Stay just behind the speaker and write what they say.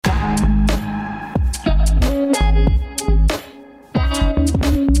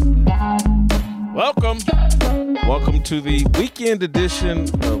welcome to the weekend edition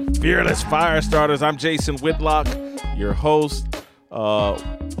of Fearless Firestarters. I'm Jason Whitlock, your host.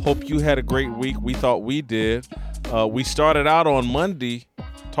 Hope you had a great week. We thought we did. We started out on Monday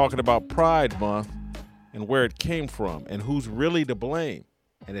talking about Pride Month and where it came from and who's really to blame.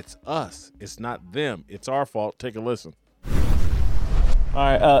 And it's us. It's not them. It's our fault. Take a listen. All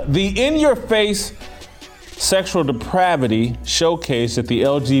right. The in-your-face sexual depravity showcased at the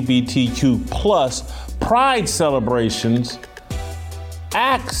LGBTQ plus Pride celebrations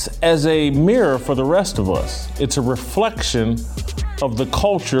acts as a mirror for the rest of us. It's a reflection of the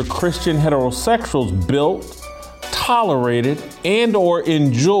culture Christian heterosexuals built, tolerated, and or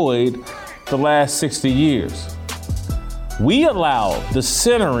enjoyed the last 60 years. We allowed the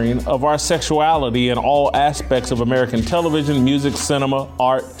centering of our sexuality in all aspects of American television, music, cinema,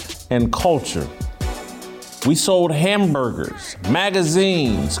 art, and culture. We sold hamburgers,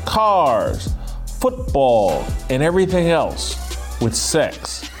 magazines, cars, football, and everything else with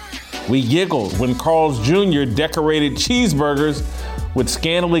sex. We giggled when Carl's Jr. decorated cheeseburgers with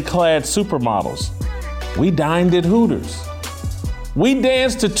scantily clad supermodels. We dined at Hooters. We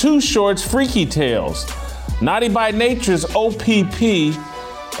danced to Too Short's Freaky Tales, Naughty by Nature's OPP,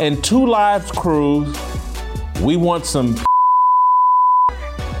 and Two Lives Cruise. We want some.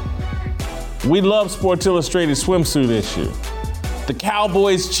 We love Sports Illustrated swimsuit issue, the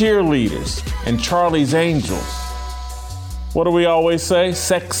Cowboys cheerleaders, and Charlie's Angels. What do we always say?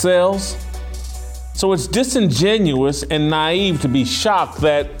 Sex sells? So it's disingenuous and naive to be shocked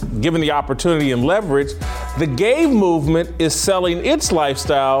that, given the opportunity and leverage, the gay movement is selling its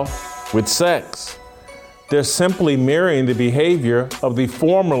lifestyle with sex. They're simply mirroring the behavior of the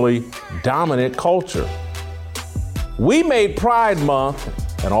formerly dominant culture. We made Pride Month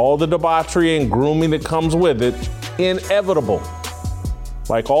and all the debauchery and grooming that comes with it inevitable.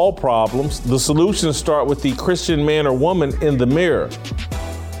 Like all problems, the solutions start with the Christian man or woman in the mirror.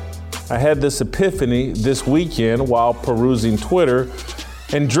 I had this epiphany this weekend while perusing Twitter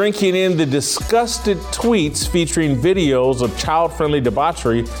and drinking in the disgusted tweets featuring videos of child-friendly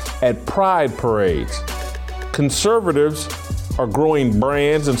debauchery at pride parades. Conservatives are growing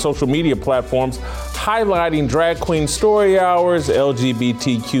brands and social media platforms highlighting drag queen story hours,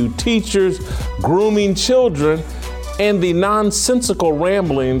 LGBTQ teachers, grooming children, and the nonsensical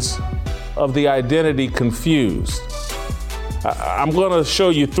ramblings of the identity confused. I'm going to show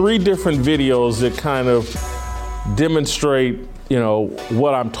you 3 different videos that kind of demonstrate,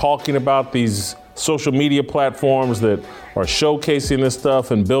 what I'm talking about, these social media platforms that are showcasing this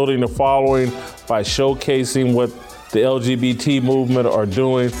stuff and building a following by showcasing what the LGBT movement are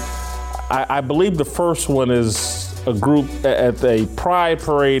doing. I believe the first one is a group at a pride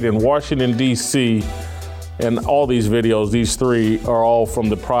parade in Washington, D.C., and all these videos, these 3 are all from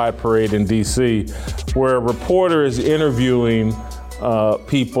the Pride Parade in D.C., where a reporter is interviewing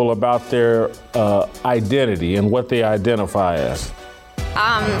people about their identity and what they identify as.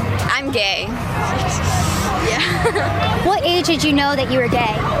 I'm gay. Yeah. What age did you know that you were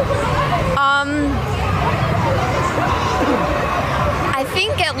gay? I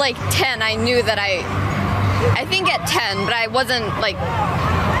think at like 10 I knew that I think at 10, but I wasn't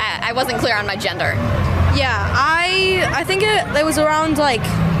clear on my gender. Yeah, I think it was around like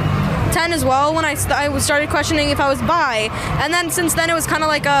 10 as well when I started questioning if I was bi, and then since then it was kind of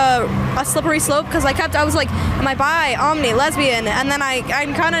like a slippery slope because I was like, am I bi, omni, lesbian, and then I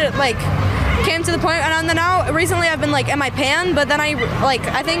kind of like came to the point, and then now recently I've been like, am I pan, but then I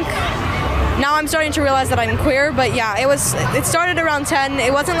think now I'm starting to realize that I'm queer. But yeah, it started around 10.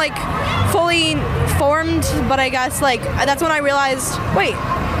 It wasn't like fully formed, but I guess like that's when I realized, wait,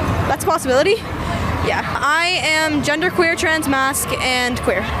 that's a possibility. Yeah, I am genderqueer, transmasc, and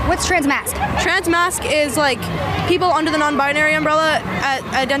queer. What's transmasc? Transmasc is like people under the non-binary umbrella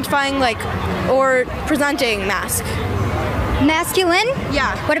identifying like or presenting masc. Masculine?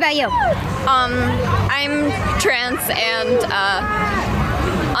 Yeah. What about you? I'm trans and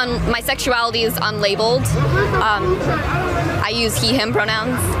my sexuality is unlabeled. I use he, him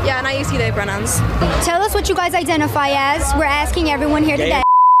pronouns. Yeah, and I use he, they pronouns. Tell us what you guys identify as. We're asking everyone here today.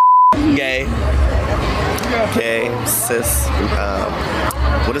 Gay. Gay, cis,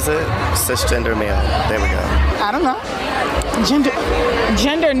 what is it? Cisgender male. There we go. I don't know.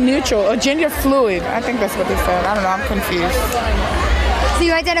 Gender neutral or gender fluid. I think that's what they said. I don't know. I'm confused. So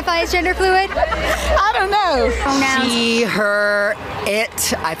you identify as gender fluid? I don't know. Pronouns. She, her,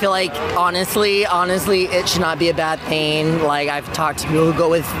 it. I feel like honestly, it should not be a bad thing. Like I've talked to people who go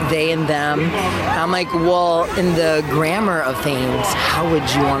with they and them. And I'm like, well, in the grammar of things, how would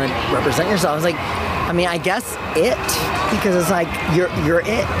you want to represent yourself? I was like, I mean, I guess it, because it's like, you're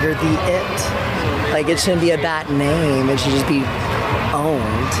it. You're the it. Like, it shouldn't be a bad name. It should just be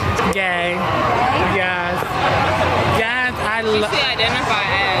owned. Gay. Yes. Yes, I love. She identify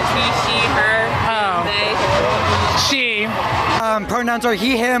as he, she, her, they. She. Pronouns are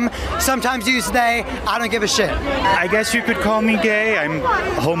he, him, sometimes use they. I don't give a shit. I guess you could call me gay. I'm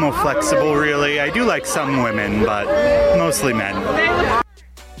homo-flexible, really. I do like some women, but mostly men.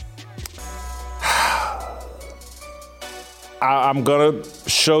 I'm gonna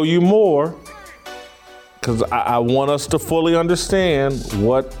show you more because I want us to fully understand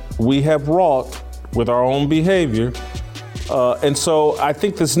what we have wrought with our own behavior. And so I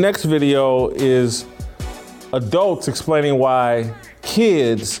think this next video is adults explaining why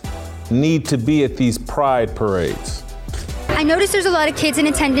kids need to be at these pride parades. I noticed there's a lot of kids in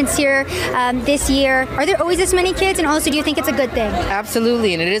attendance here this year. Are there always this many kids? And also, do you think it's a good thing?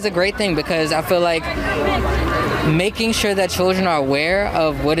 Absolutely, and it is a great thing because I feel like making sure that children are aware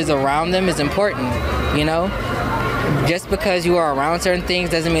of what is around them is important, you know? Just because you are around certain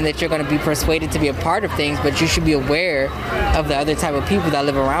things doesn't mean that you're going to be persuaded to be a part of things, but you should be aware of the other type of people that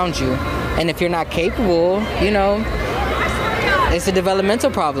live around you. And if you're not capable, you know, it's a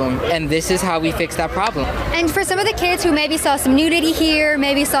developmental problem, and this is how we fix that problem. And for some of the kids who maybe saw some nudity here,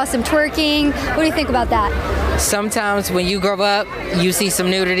 maybe saw some twerking, what do you think about that? Sometimes when you grow up, you see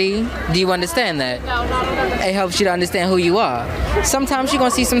some nudity. Do you understand that? It helps you to understand who you are. Sometimes you're going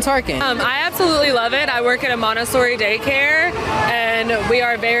to see some twerking. I absolutely love it. I work at a Montessori daycare, and we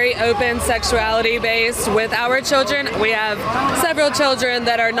are very open sexuality based with our children. We have several children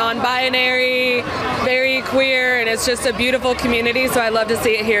that are non-binary, very queer, and it's just a beautiful community, so I love to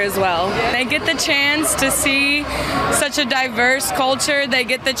see it here as well. They get the chance to see such a diverse culture. They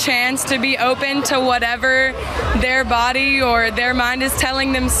get the chance to be open to whatever their body or their mind is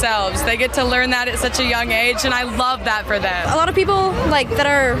telling themselves. They get to learn that at such a young age, and I love that for them. A lot of people like that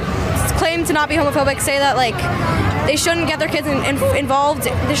are claim to not be homophobic say that like they shouldn't get their kids involved.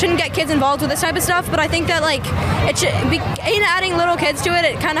 They shouldn't get kids involved with this type of stuff. But I think that like it should be adding little kids to it.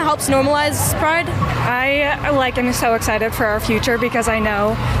 It kind of helps normalize pride. I like am so excited for our future because I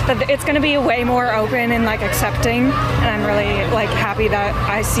know that it's going to be way more open and like accepting. And I'm really like happy that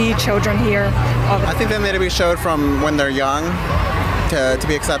I see children here all the time. I think that need to be showed from when they're young to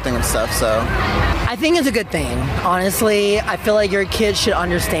be accepting of stuff. So I think it's a good thing. Honestly, I feel like your kids should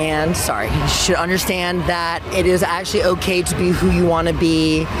understand that it is actually okay to be who you want to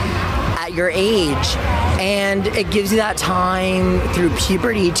be at your age. And it gives you that time through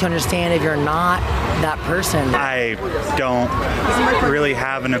puberty to understand if you're not that person. I don't really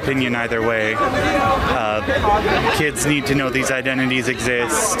have an opinion either way. Kids need to know these identities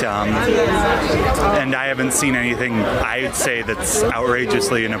exist. And I haven't seen anything I'd say that's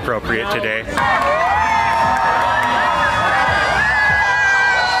outrageously inappropriate today.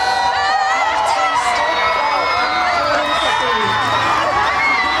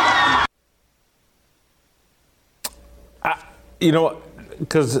 You know,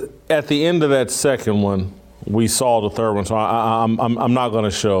 because at the end of that second one, we saw the third one, so I'm not going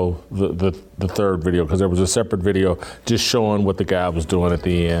to show the third video because there was a separate video just showing what the guy was doing at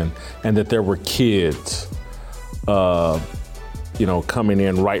the end, and that there were kids, you know, coming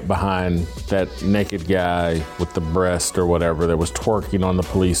in right behind that naked guy with the breast or whatever that was twerking on the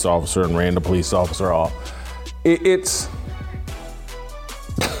police officer and ran the police officer off. It's.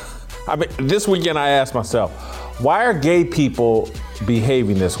 I mean, this weekend I asked myself, why are gay people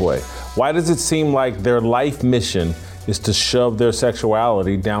behaving this way? Why does it seem like their life mission is to shove their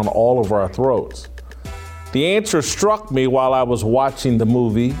sexuality down all of our throats? The answer struck me while I was watching the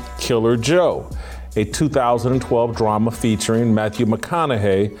movie Killer Joe, a 2012 drama featuring Matthew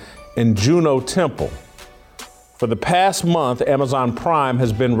McConaughey and Juno Temple. For the past month, Amazon Prime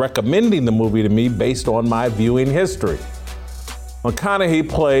has been recommending the movie to me based on my viewing history. McConaughey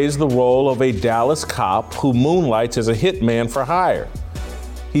plays the role of a Dallas cop who moonlights as a hitman for hire.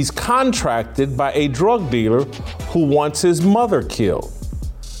 He's contracted by a drug dealer who wants his mother killed.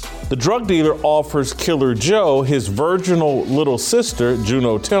 The drug dealer offers Killer Joe his virginal little sister,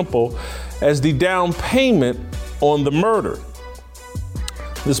 Juno Temple, as the down payment on the murder.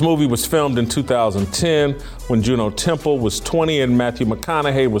 This movie was filmed in 2010 when Juno Temple was 20 and Matthew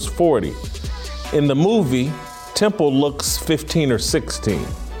McConaughey was 40. In the movie, Temple looks 15 or 16.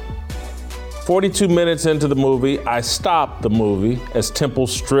 42 minutes into the movie, I stopped the movie as Temple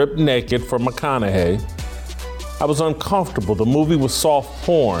stripped naked for McConaughey. I was uncomfortable. The movie was soft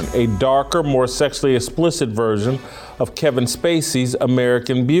porn, a darker, more sexually explicit version of Kevin Spacey's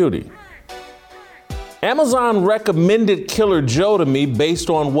American Beauty. Amazon recommended Killer Joe to me based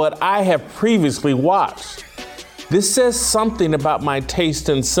on what I have previously watched. This says something about my taste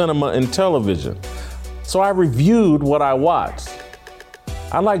in cinema and television. So I reviewed what I watched.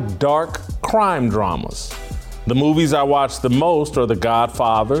 I like dark crime dramas. The movies I watch the most are The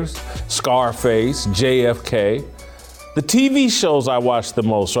Godfathers, Scarface, JFK. The TV shows I watch the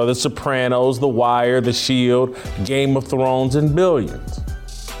most are The Sopranos, The Wire, The Shield, Game of Thrones, and Billions.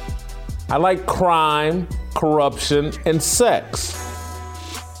 I like crime, corruption, and sex.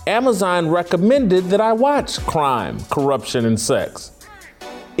 Amazon recommended that I watch crime, corruption, and sex.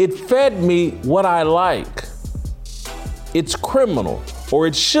 It fed me what I like. It's criminal, or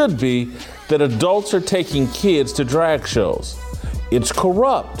it should be, that adults are taking kids to drag shows. It's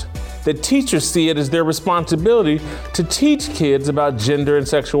corrupt that teachers see it as their responsibility to teach kids about gender and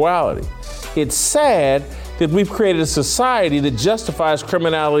sexuality. It's sad that we've created a society that justifies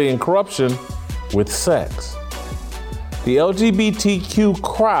criminality and corruption with sex. The LGBTQ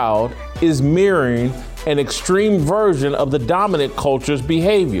crowd is mirroring an extreme version of the dominant culture's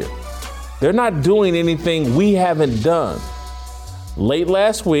behavior. They're not doing anything we haven't done. Late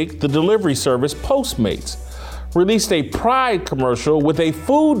last week, the delivery service Postmates released a Pride commercial with a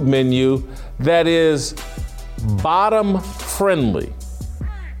food menu that is bottom friendly,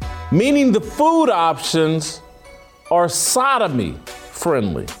 meaning the food options are sodomy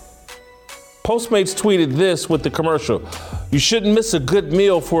friendly. Postmates tweeted this with the commercial: "You shouldn't miss a good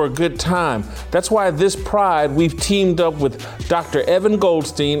meal for a good time. That's why this Pride we've teamed up with Dr. Evan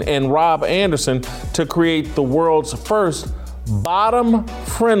Goldstein and Rob Anderson to create the world's first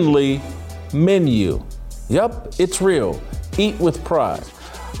bottom-friendly menu." Yep, it's real. Eat with pride.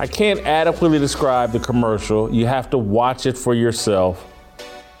 I can't adequately describe the commercial. You have to watch it for yourself.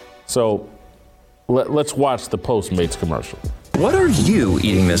 So let's watch the Postmates commercial. What are you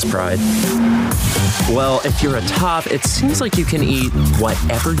eating this Pride? Well, if you're a top, it seems like you can eat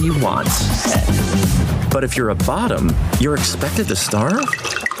whatever you want. But if you're a bottom, you're expected to starve?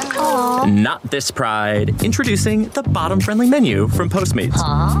 Aww. Not this Pride. Introducing the bottom-friendly menu from Postmates.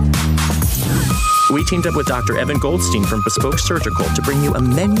 We teamed up with Dr. Evan Goldstein from Bespoke Surgical to bring you a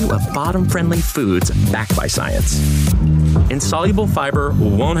menu of bottom-friendly foods backed by science. Insoluble fiber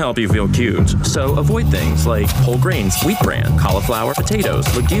won't help you feel cute, so avoid things like whole grains, wheat bran, cauliflower, potatoes,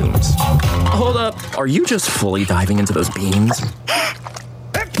 legumes. Hold up, are you just fully diving into those beans?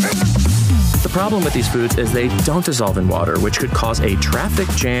 The problem with these foods is they don't dissolve in water, which could cause a traffic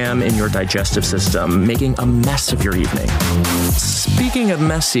jam in your digestive system, making a mess of your evening. Speaking of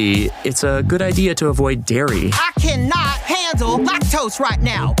messy, it's a good idea to avoid dairy. I cannot handle lactose right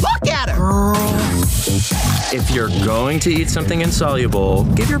now. Look at her. Girl. If you're going to eat something insoluble,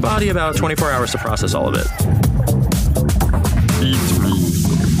 give your body about 24 hours to process all of it.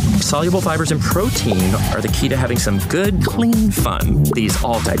 Soluble fibers and protein are the key to having some good, clean fun. These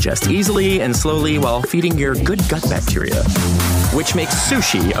all digest easily and slowly while feeding your good gut bacteria, which makes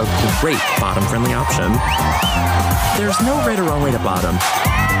sushi a great bottom-friendly option. There's no right or wrong way to bottom,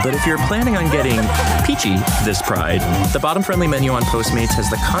 but if you're planning on getting peachy this Pride, the bottom-friendly menu on Postmates has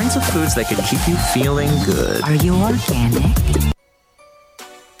the kinds of foods that could keep you feeling good. Are you organic?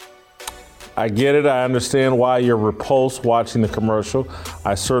 I get it. I understand why you're repulsed watching the commercial.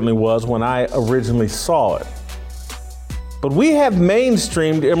 I certainly was when I originally saw it. But we have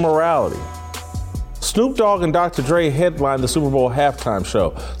mainstreamed immorality. Snoop Dogg and Dr. Dre headlined the Super Bowl halftime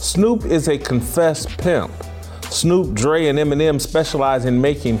show. Snoop is a confessed pimp. Snoop, Dre, and Eminem specialize in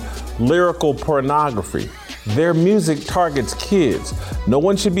making lyrical pornography. Their music targets kids. No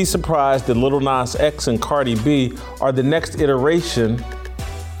one should be surprised that Lil Nas X and Cardi B are the next iteration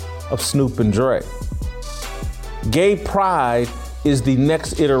of Snoop and Dre. Gay Pride is the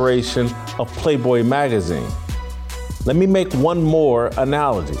next iteration of Playboy magazine. Let me make one more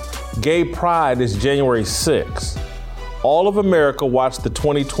analogy. Gay Pride is January 6th. All of America watched the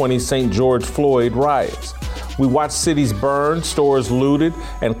 2020 St. George Floyd riots. We watched cities burned, stores looted,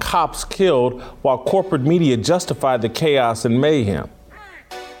 and cops killed while corporate media justified the chaos and mayhem.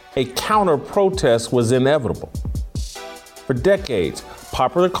 A counter-protest was inevitable. For decades,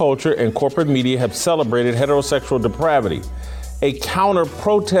 popular culture and corporate media have celebrated heterosexual depravity. A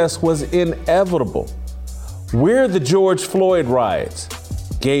counter-protest was inevitable. We're the George Floyd riots.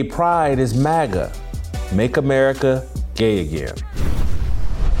 Gay Pride is MAGA. Make America gay again.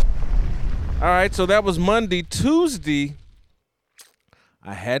 All right, so that was Monday. Tuesday,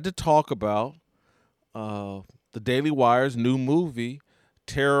 I had to talk about the Daily Wire's new movie,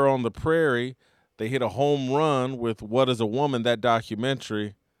 Terror on the Prairie. They hit a home run with What is a Woman, that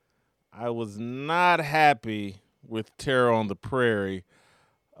documentary. I was not happy with Terror on the Prairie.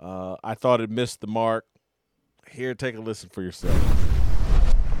 I thought it missed the mark. Here, take a listen for yourself.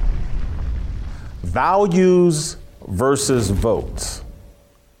 Values versus votes.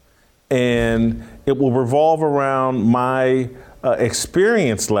 And it will revolve around my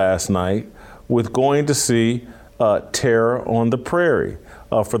experience last night with going to see Terror on the Prairie.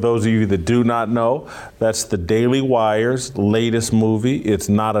 For those of you that do not know, that's the Daily Wire's latest movie. It's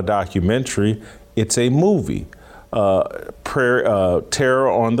not a documentary, it's a movie.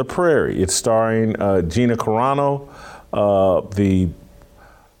 Terror on the Prairie. It's starring Gina Carano, the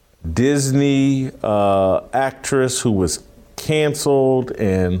Disney actress who was canceled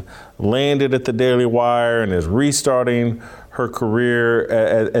and landed at the Daily Wire and is restarting her career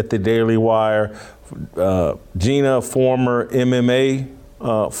at the Daily Wire. Gina, former MMA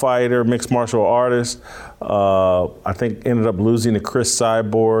fighter, mixed martial artist, I think ended up losing to Chris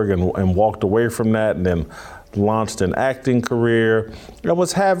Cyborg and walked away from that and then launched an acting career. I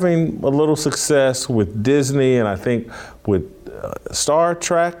was having a little success with Disney and I think with Star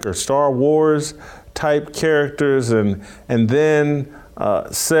Trek or Star Wars type characters and then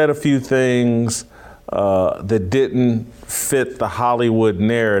said a few things that didn't fit the Hollywood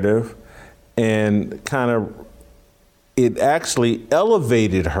narrative and kind of it actually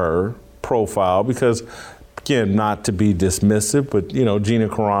elevated her profile because, again, not to be dismissive, but, you know, Gina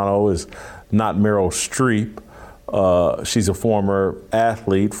Carano is not Meryl Streep. She's a former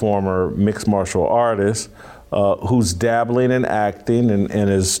athlete, former mixed martial artist who's dabbling in acting and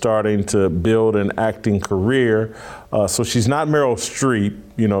is starting to build an acting career. So she's not Meryl Streep,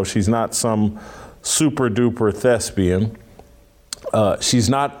 you know, she's not some super duper thespian. She's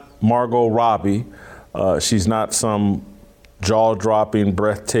not Margot Robbie. She's not some jaw-dropping,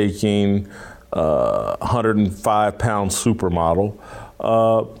 breathtaking, 105-pound supermodel.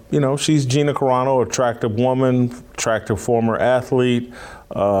 You know, she's Gina Carano, attractive woman, attractive former athlete,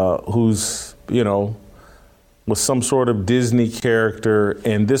 who's, you know, was some sort of Disney character.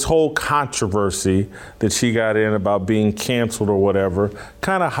 And this whole controversy that she got in about being canceled or whatever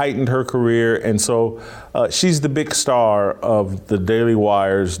kind of heightened her career. And so she's the big star of the Daily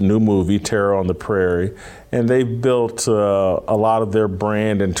Wire's new movie, Terror on the Prairie. And they've built a lot of their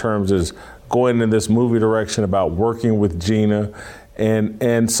brand in terms of going in this movie direction about working with Gina.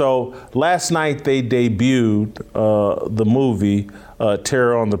 And so last night they debuted the movie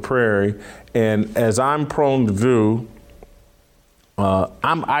Terror on the Prairie. And as I'm prone to do,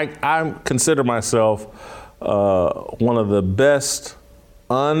 I consider myself one of the best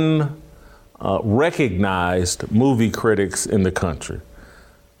unrecognized movie critics in the country.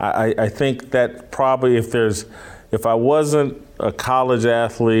 I think that probably if I wasn't a college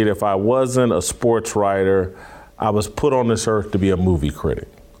athlete, if I wasn't a sports writer, I was put on this earth to be a movie critic,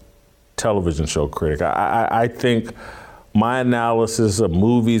 television show critic. I think my analysis of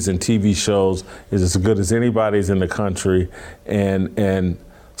movies and TV shows is as good as anybody's in the country. And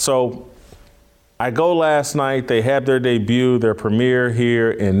so I go last night, they had their debut, their premiere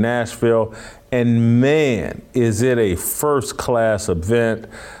here in Nashville, and man, is it a first class event.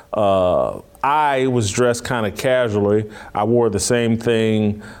 I was dressed kind of casually. I wore the same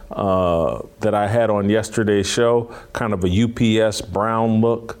thing that I had on yesterday's show, kind of a UPS brown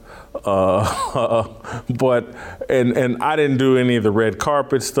look. But I didn't do any of the red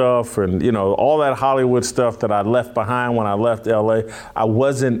carpet stuff and, you know, all that Hollywood stuff that I left behind when I left LA, I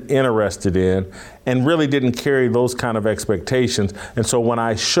wasn't interested in and really didn't carry those kind of expectations. And so when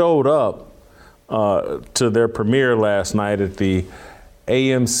I showed up to their premiere last night at the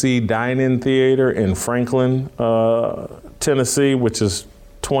AMC Dine-In Theater in Franklin, Tennessee, which is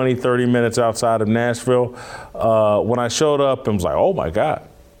 20, 30 minutes outside of Nashville, when I showed up and was like, oh my God.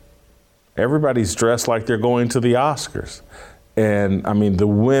 Everybody's dressed like they're going to the Oscars. And I mean, the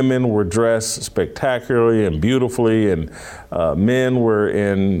women were dressed spectacularly and beautifully, and men were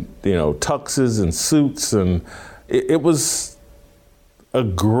in, you know, tuxes and suits. And it was a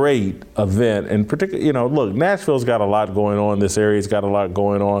great event. And particularly, you know, look, Nashville's got a lot going on. This area's got a lot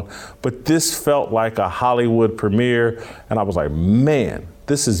going on. But this felt like a Hollywood premiere. And I was like, man,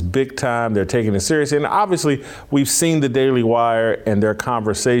 this is big time. They're taking it seriously. And obviously, we've seen the Daily Wire and their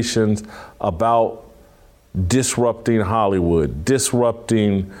conversations about disrupting Hollywood,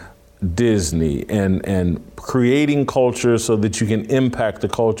 disrupting Disney, and creating culture so that you can impact the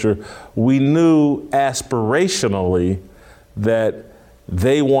culture. We knew aspirationally that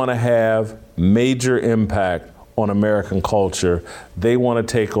they want to have major impact on American culture. They want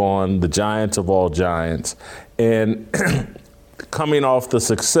to take on the giants of all giants. And coming off the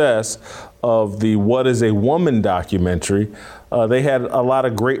success of the What is a Woman documentary, they had a lot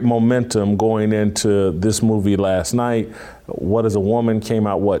of great momentum going into this movie last night. What is a Woman came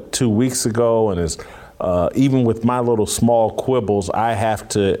out, 2 weeks ago, and is even with my little small quibbles, I have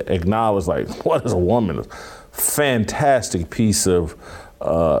to acknowledge, like, What is a Woman? Fantastic piece of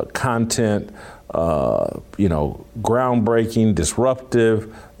content, groundbreaking,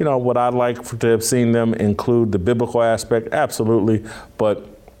 disruptive. Would I like to have seen them include the biblical aspect? Absolutely. But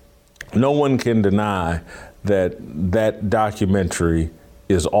no one can deny that documentary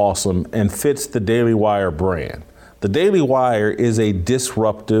is awesome and fits the Daily Wire brand. The Daily Wire is a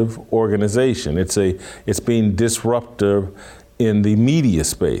disruptive organization. It's being disruptive in the media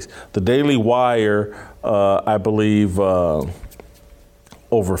space. The Daily Wire, I believe, over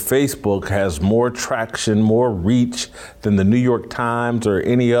Facebook has more traction, more reach than the New York Times or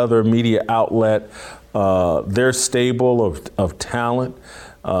any other media outlet. Their stable of talent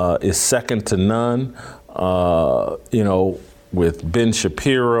is second to none. With Ben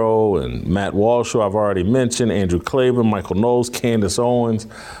Shapiro and Matt Walsh, who I've already mentioned, Andrew Klavan, Michael Knowles, Candace Owens.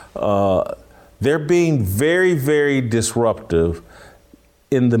 They're being very, very disruptive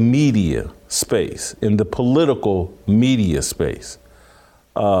in the media space, in the political media space.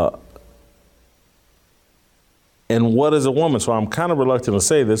 And What is a Woman? So I'm kind of reluctant to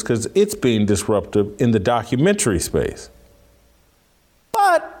say this because it's being disruptive in the documentary space.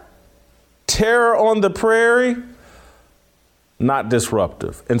 But Terror on the Prairie, not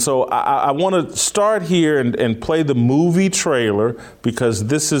disruptive. And so I want to start here and play the movie trailer because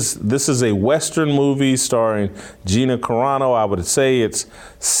this is a Western movie starring Gina Carano. I would say it's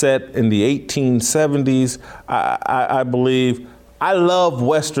set in the 1870s, I believe. I love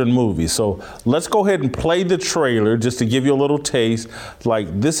Western movies, so let's go ahead and play the trailer just to give you a little taste.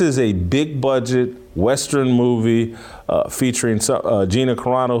 Like, this is a big budget Western movie featuring Gina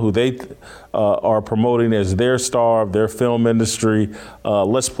Carano, who they are promoting as their star of their film industry.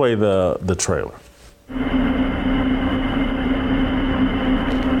 Let's play the trailer.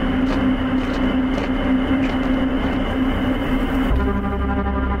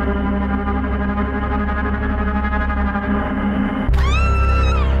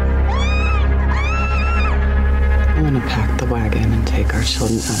 I'm gonna pack the wagon and take our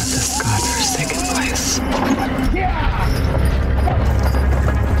children out of this godforsaken place.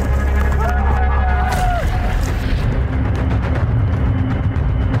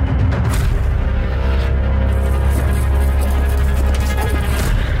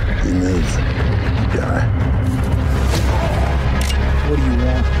 You move, you die. What do you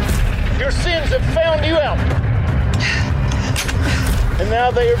want? Your sins have found you out. And now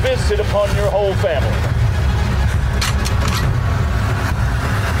they are visited upon your whole family.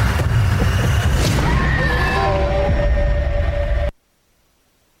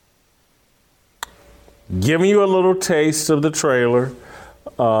 Giving you a little taste of the trailer.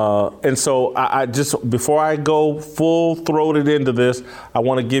 And so I just, before I go full-throated into this, I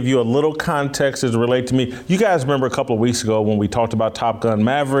want to give you a little context as it relates to me. You guys remember a couple of weeks ago when we talked about Top Gun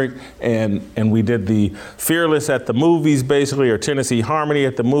Maverick and we did the Fearless at the movies, basically, or Tennessee Harmony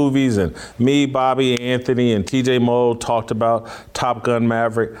at the movies, and me, Bobby, Anthony, and TJ Moe talked about Top Gun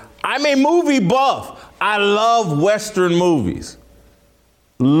Maverick. I'm a movie buff. I love Western movies.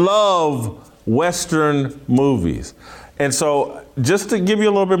 Love Western movies. And so just to give you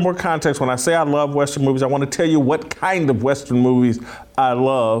a little bit more context, when I say I love Western movies, I want to tell you what kind of Western movies I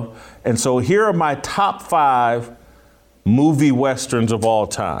love. And so here are my top 5 movie Westerns of all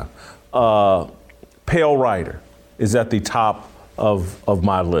time. Pale Rider is at the top of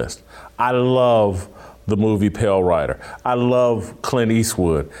my list. I love the movie Pale Rider. I love Clint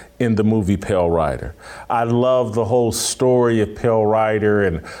Eastwood in the movie Pale Rider. I love the whole story of Pale Rider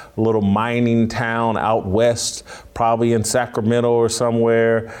and a little mining town out west, probably in Sacramento or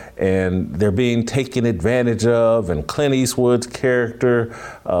somewhere, and they're being taken advantage of, and Clint Eastwood's character,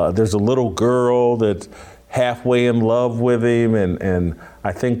 there's a little girl that's halfway in love with him, and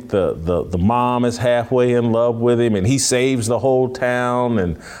I think the mom is halfway in love with him, and he saves the whole town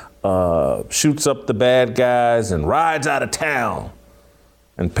and shoots up the bad guys and rides out of town.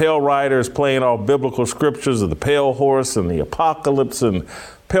 And Pale Rider is playing all biblical scriptures of the pale horse and the apocalypse, and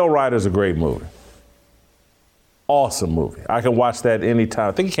Pale Rider is a great movie. Awesome movie. I can watch that anytime.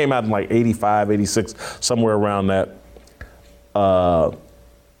 I think it came out in like 85, 86, somewhere around that.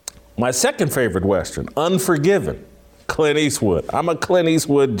 My second favorite Western, Unforgiven, Clint Eastwood. I'm a Clint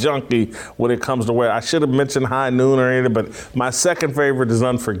Eastwood junkie when it comes to where I should have mentioned High Noon or anything, but my second favorite is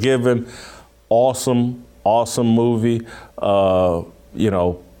Unforgiven. Awesome, awesome movie. Well,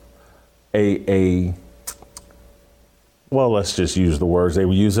 let's just use the words they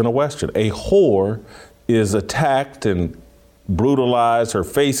were using in a Western. A whore is attacked and brutalized, her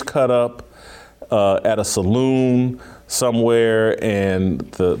face cut up, at a saloon somewhere,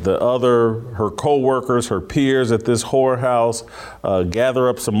 and her co-workers, her peers at this whorehouse gather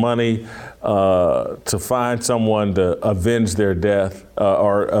up some money to find someone to avenge their death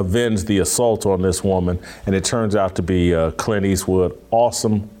or avenge the assault on this woman, and it turns out to be Clint Eastwood.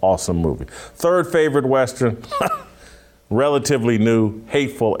 Awesome movie. Third favorite Western, relatively new,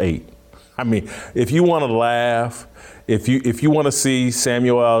 Hateful Eight. I mean, if you want to laugh, if you want to see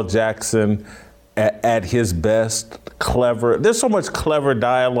Samuel L. Jackson at his best, clever. There's so much clever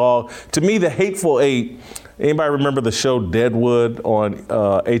dialogue. To me, the Hateful Eight, anybody remember the show Deadwood on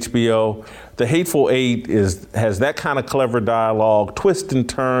HBO? The Hateful Eight has that kind of clever dialogue, twists and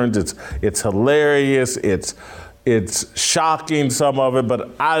turns. It's hilarious. It's shocking, some of it,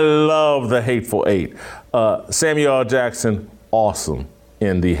 but I love the Hateful Eight. Samuel L. Jackson, awesome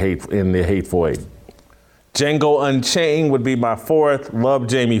in the Hateful Eight. Django Unchained would be my fourth. Love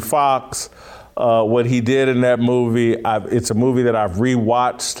Jamie Foxx. What he did in that movie, it's a movie that I've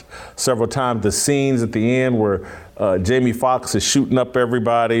rewatched several times. The scenes at the end where Jamie Foxx is shooting up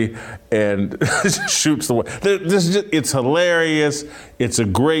everybody and shoots the way. It's hilarious. It's a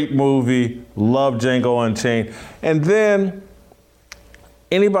great movie. Love Django Unchained. And then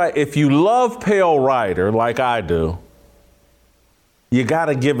if you love Pale Rider like I do, you got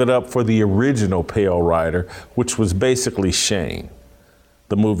to give it up for the original Pale Rider, which was basically Shane.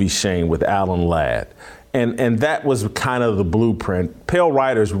 The movie Shane with Alan Ladd. And that was kind of the blueprint. Pale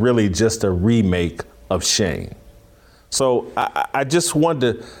Rider is really just a remake of Shane. So I just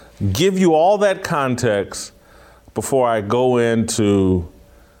wanted to give you all that context before I go into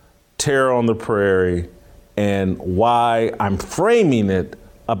Terror on the Prairie and why I'm framing it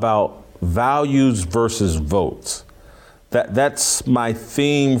about values versus votes. That's my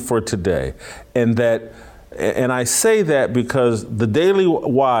theme for today. And I say that because the Daily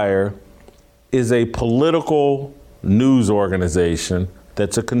Wire is a political news organization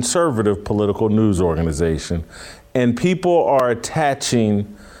that's a conservative political news organization. And people are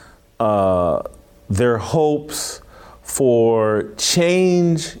attaching their hopes for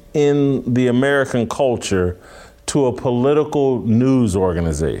change in the American culture to a political news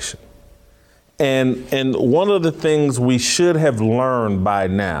organization. And one of the things we should have learned by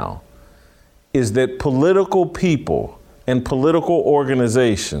now is that political people and political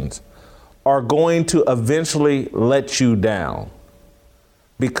organizations are going to eventually let you down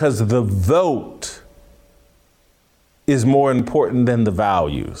because the vote is more important than the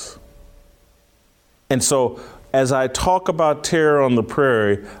values. And so as I talk about Terror on the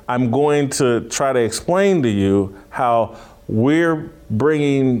Prairie, I'm going to try to explain to you how we're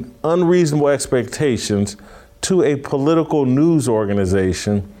bringing unreasonable expectations to a political news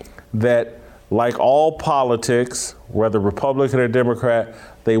organization that, like all politics, whether Republican or Democrat,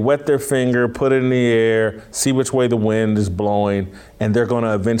 they wet their finger, put it in the air, see which way the wind is blowing, and they're going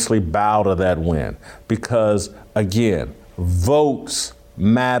to eventually bow to that wind. Because, again, votes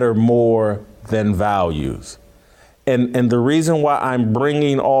matter more than values. And the reason why I'm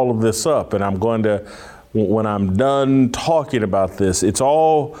bringing all of this up, and I'm going to, when I'm done talking about this, it's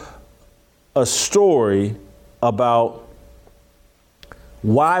all a story about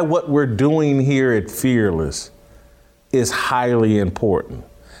why what we're doing here at Fearless is highly important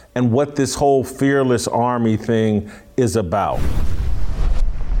and what this whole Fearless Army thing is about.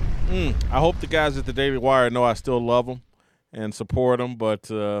 I hope the guys at the Daily Wire know I still love them and support them,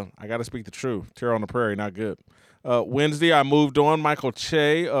 but I got to speak the truth. Terror on the Prairie, not good. Wednesday, I moved on. Michael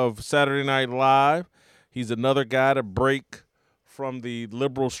Che of Saturday Night Live. He's another guy to break from the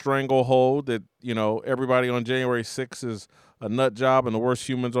liberal stranglehold that, everybody on January 6th is a nut job and the worst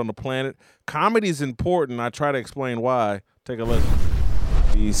humans on the planet. Comedy's important. I try to explain why. Take a listen.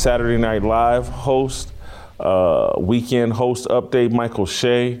 The Saturday Night Live host, weekend host update, Michael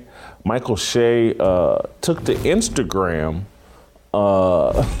Che. Michael Che took to Instagram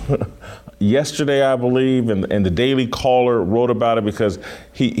yesterday, I believe, and the Daily Caller wrote about it because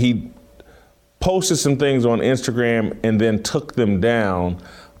he posted some things on Instagram and then took them down.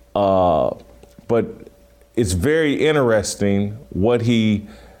 But it's very interesting what he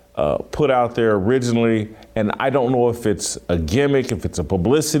put out there originally, and I don't know if it's a gimmick, if it's a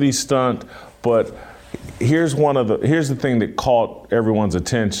publicity stunt, but here's the thing that caught everyone's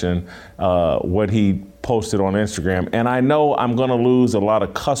attention, what he posted on Instagram, and I know I'm gonna lose a lot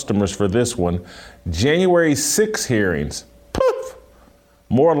of customers for this one. January 6 hearings, poof,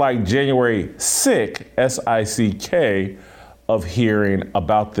 more like January sick, S-I-C-K, of hearing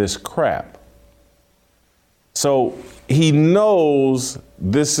about this crap. So he knows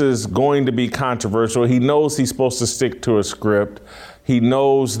this is going to be controversial. He knows he's supposed to stick to a script. He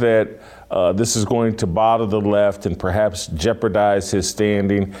knows that This is going to bother the left and perhaps jeopardize his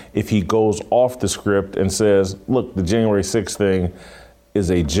standing if he goes off the script and says, look, the January 6th thing is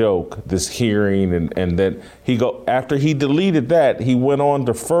a joke, this hearing, and then after he deleted that, he went on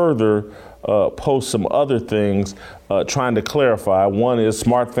to further post some other things trying to clarify. One is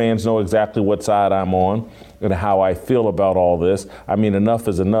smart fans know exactly what side I'm on and how I feel about all this. I mean, enough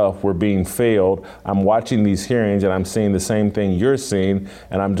is enough. We're being failed. I'm watching these hearings and I'm seeing the same thing you're seeing.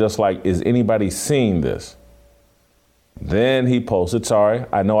 And I'm just like, is anybody seeing this? Then he posted, sorry,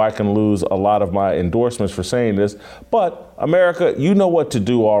 I know I can lose a lot of my endorsements for saying this, but America, you know what to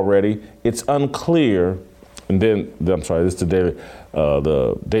do already. It's unclear. And then, I'm sorry, this is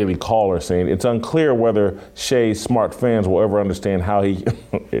the Daily Caller saying, it's unclear whether Shea's smart fans will ever understand how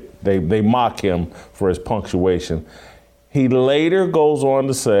they mock him for his punctuation. He later goes on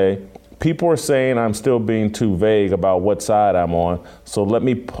to say, people are saying I'm still being too vague about what side I'm on, so let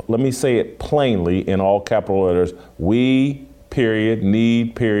me say it plainly in all capital letters. We,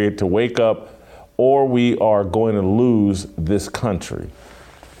 need to wake up, or we are going to lose this country.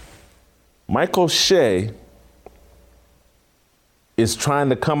 Michael Shea is trying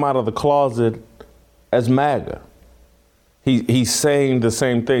to come out of the closet as MAGA. He's saying the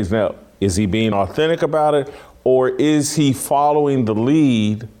same things. Now, is he being authentic about it, or is he following the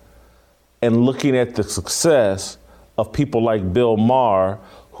lead and looking at the success of people like Bill Maher,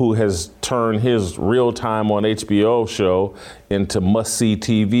 who has turned his Real Time on HBO show into must-see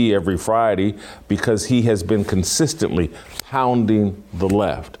TV every Friday because he has been consistently pounding the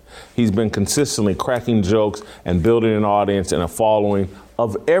left. He's been consistently cracking jokes and building an audience and a following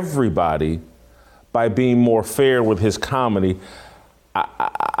of everybody by being more fair with his comedy.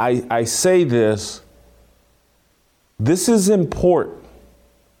 I say this is important.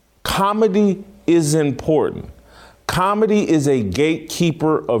 Comedy is important. Comedy is a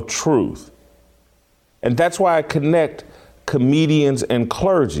gatekeeper of truth. And that's why I connect comedians and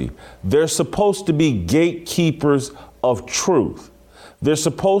clergy. They're supposed to be gatekeepers of truth. They're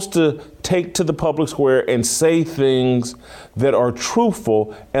supposed to take to the public square and say things that are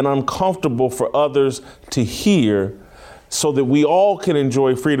truthful and uncomfortable for others to hear so that we all can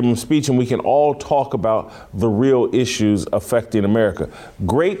enjoy freedom of speech and we can all talk about the real issues affecting America.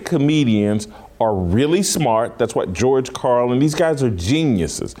 Great comedians are really smart. That's what George Carlin, these guys are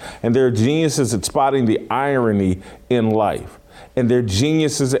geniuses. And they're geniuses at spotting the irony in life. And they're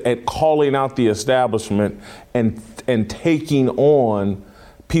geniuses at calling out the establishment and taking on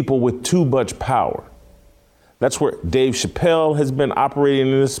people with too much power. That's where Dave Chappelle has been operating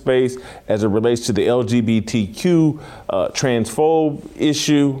in this space as it relates to the LGBTQ transphobe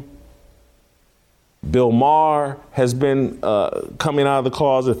issue. Bill Maher has been coming out of the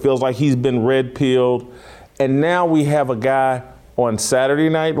closet. It feels like he's been red-pilled. And now we have a guy on Saturday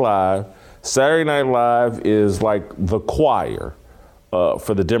Night Live. Saturday Night Live is like the choir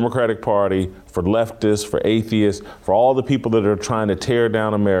for the Democratic Party, for leftists, for atheists, for all the people that are trying to tear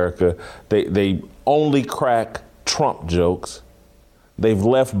down America. They only crack Trump jokes. They've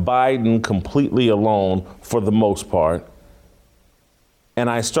left Biden completely alone for the most part. And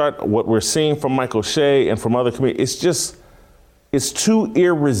what we're seeing from Michael Shea and from other comedians, it's too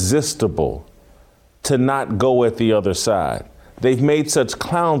irresistible to not go at the other side. They've made such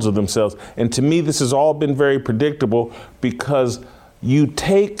clowns of themselves. And to me, this has all been very predictable because you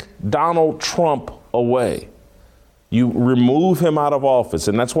take Donald Trump away. You remove him out of office.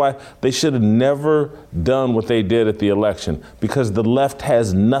 And that's why they should have never done what they did at the election, because the left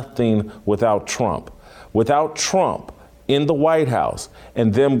has nothing without Trump. Without Trump in the White House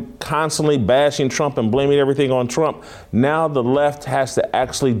and them constantly bashing Trump and blaming everything on Trump, now the left has to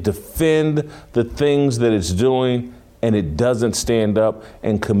actually defend the things that it's doing, and it doesn't stand up,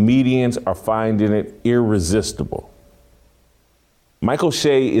 and comedians are finding it irresistible. Michael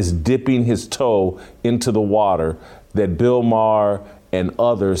Shea is dipping his toe into the water that Bill Maher and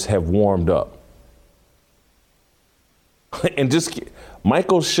others have warmed up. And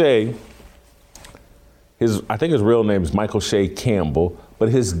Michael Shea, I think his real name is Michael Shea Campbell, but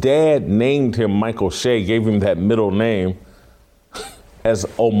his dad named him Michael Shea, gave him that middle name as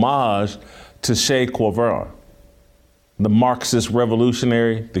homage to Che Guevara, the Marxist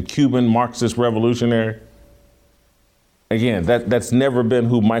revolutionary, the Cuban Marxist revolutionary. Again, that's never been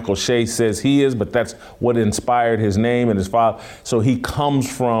who Michael Shea says he is, but that's what inspired his name and his father. So he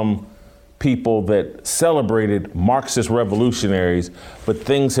comes from people that celebrated Marxist revolutionaries, but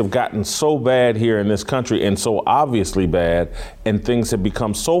things have gotten so bad here in this country, and so obviously bad, and things have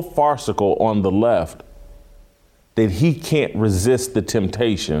become so farcical on the left that he can't resist the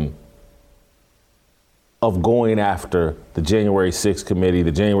temptation of going after the January 6th committee,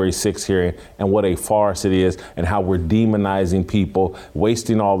 the January 6th hearing, and what a farce it is, and how we're demonizing people,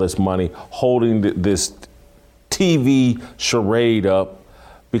 wasting all this money, holding this TV charade up,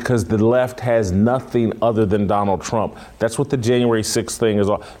 because the left has nothing other than Donald Trump. That's what the January 6th thing is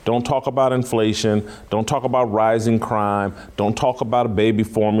all. Don't talk about inflation. Don't talk about rising crime. Don't talk about a baby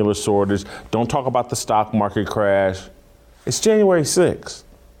formula shortage. Don't talk about the stock market crash. It's January 6th.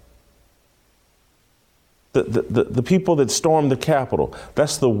 The people that stormed the Capitol,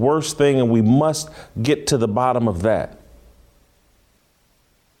 that's the worst thing, and we must get to the bottom of that.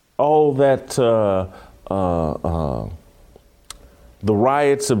 All that, the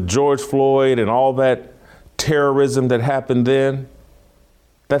riots of George Floyd and all that terrorism that happened then,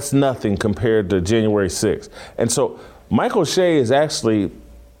 that's nothing compared to January 6th. And so Michael Shea is actually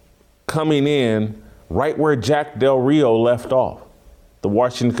coming in right where Jack Del Rio left off, the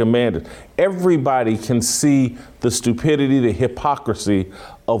Washington Commanders. Everybody can see the stupidity, the hypocrisy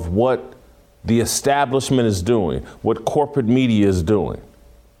of what the establishment is doing, what corporate media is doing.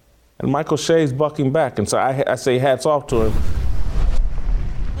 And Michael Shea is bucking back. And so I say hats off to him.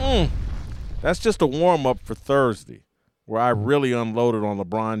 That's just a warm-up for Thursday, where I really unloaded on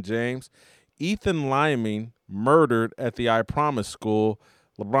LeBron James. Ethan Lyman murdered at the I Promise school.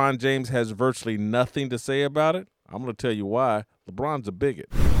 LeBron James has virtually nothing to say about it. I'm going to tell you why. LeBron's a bigot.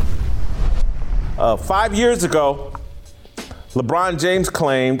 5 years ago, LeBron James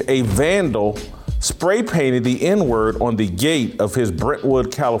claimed a vandal spray painted the N-word on the gate of his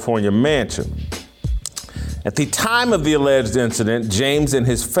Brentwood, California mansion. At the time of the alleged incident, James and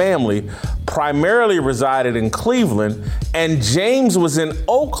his family primarily resided in Cleveland, and James was in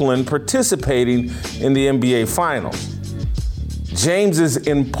Oakland participating in the NBA Finals. James's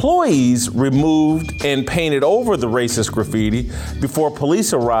employees removed and painted over the racist graffiti before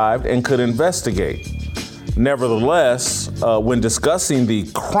police arrived and could investigate. Nevertheless, when discussing the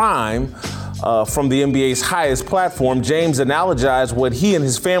crime from the NBA's highest platform, James analogized what he and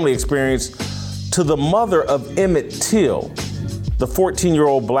his family experienced to the mother of Emmett Till, the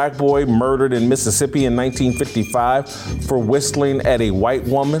 14-year-old black boy murdered in Mississippi in 1955 for whistling at a white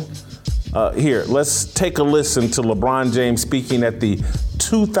woman. Here, let's take a listen to LeBron James speaking at the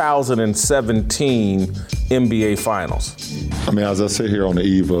 2017 NBA Finals. I mean, as I sit here on the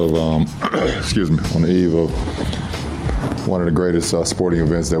eve of, on the eve of one of the greatest sporting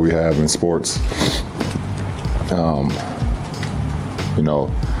events that we have in sports,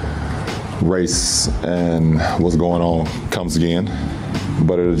 race and what's going on comes again,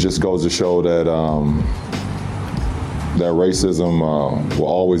 but it just goes to show that that racism will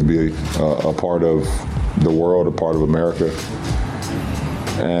always be a part of the world, a part of America,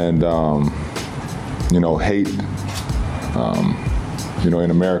 and hate, in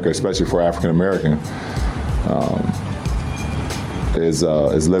America, especially for African American, is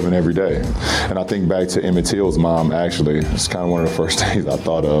living every day. And I think back to Emmett Till's mom. Actually, it's kind of one of the first things I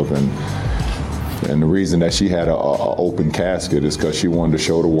thought of, and the reason that she had an open casket is because she wanted to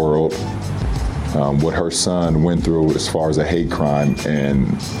show the world what her son went through as far as a hate crime and,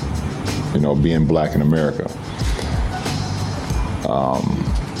 being black in America.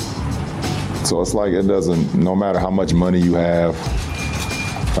 So it's like it doesn't, no matter how much money you have,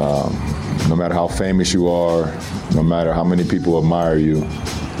 no matter how famous you are, no matter how many people admire you,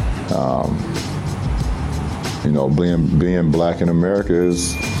 being black in America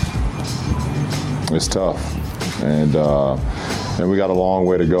is tough, and we got a long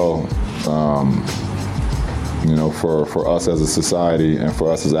way to go, for us as a society and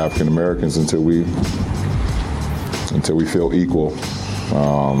for us as African Americans until we feel equal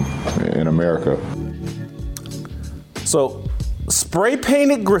in America. So, spray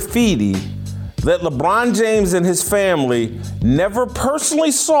painted graffiti that LeBron James and his family never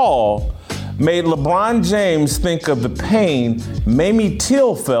personally saw made LeBron James think of the pain Mamie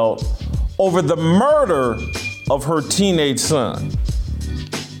Till felt over the murder of her teenage son.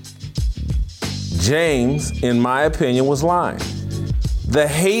 James, in my opinion, was lying. The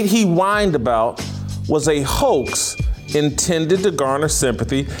hate he whined about was a hoax intended to garner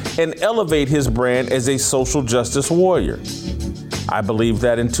sympathy and elevate his brand as a social justice warrior. I believed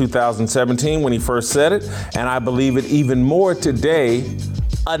that in 2017 when he first said it, and I believe it even more today,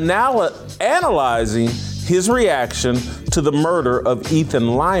 analyzing his reaction to the murder of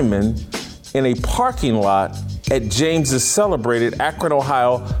Ethan Lyman in a parking lot at James's celebrated Akron,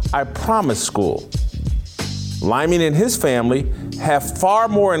 Ohio, I Promise school. Lyman and his family have far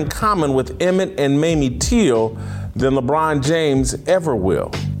more in common with Emmett and Mamie Till than LeBron James ever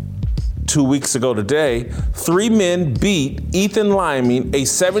will. 2 weeks ago today, 3 men beat Ethan Liming, a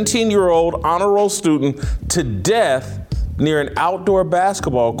 17-year-old honor roll student, to death near an outdoor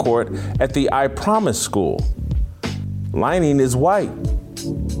basketball court at the I Promise School. Liming is white.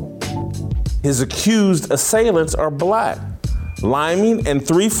 His accused assailants are black. Liming and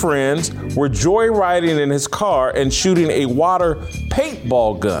 3 friends were joyriding in his car and shooting a water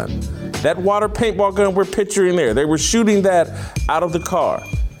paintball gun. That water paintball gun we're picturing there, they were shooting that out of the car.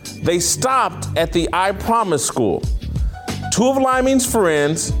 They stopped at the I Promise School. 2 of Liming's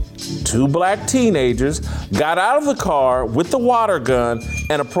friends, 2 black teenagers, got out of the car with the water gun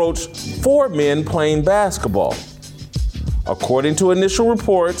and approached 4 men playing basketball. According to initial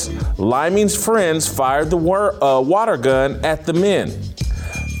reports, Liming's friends fired the water gun at the men.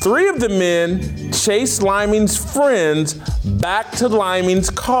 3 of the men chased Liming's friends back to Liming's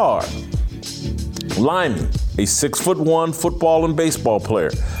car. Liming, a 6'1" football and baseball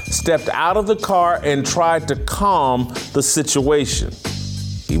player, stepped out of the car and tried to calm the situation.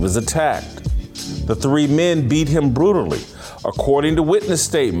 He was attacked. The 3 men beat him brutally. According to witness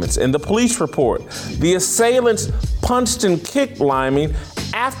statements and the police report, the assailants punched and kicked Liming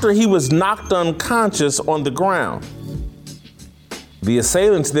after he was knocked unconscious on the ground. The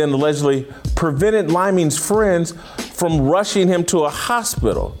assailants then allegedly prevented Liming's friends from rushing him to a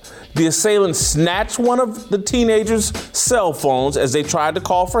hospital. The assailants snatched one of the teenagers' cell phones as they tried to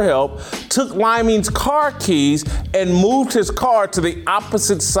call for help, took Liming's car keys, and moved his car to the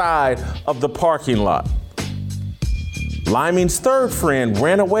opposite side of the parking lot. Liming's 3rd friend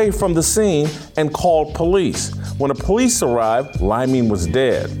ran away from the scene and called police. When the police arrived, Liming was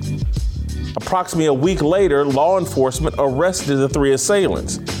dead. Approximately a week later, law enforcement arrested the 3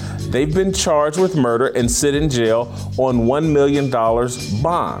 assailants. They've been charged with murder and sit in jail on $1 million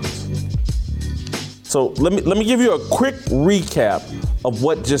bonds. So let me give you a quick recap of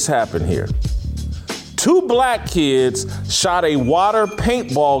what just happened here. 2 black kids shot a water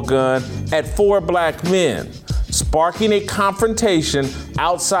paintball gun at 4 black men, sparking a confrontation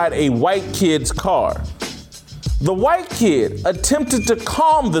outside a white kid's car. The white kid attempted to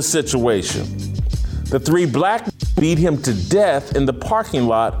calm the situation. The 3 black beat him to death in the parking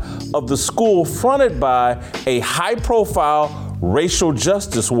lot of the school fronted by a high-profile racial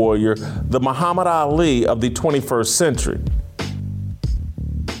justice warrior, the Muhammad Ali of the 21st century.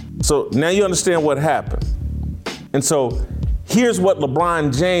 So now you understand what happened. And so here's what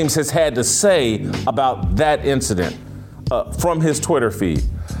LeBron James has had to say about that incident from his Twitter feed.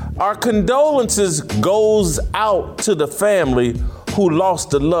 Our condolences goes out to the family who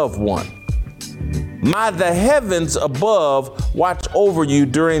lost a loved one. May the heavens above watch over you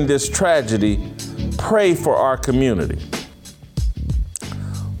during this tragedy. Pray for our community.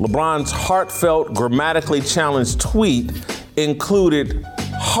 LeBron's heartfelt, grammatically challenged tweet included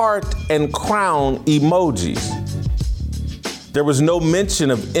heart and crown emojis. There was no mention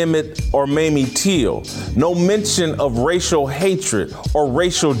of Emmett or Mamie Till, no mention of racial hatred or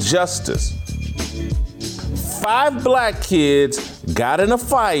racial justice. 5 black kids got in a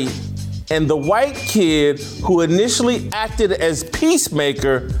fight, and the white kid who initially acted as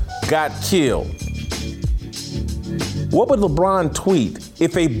peacemaker got killed. What would LeBron tweet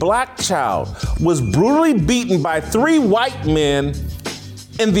if a black child was brutally beaten by 3 white men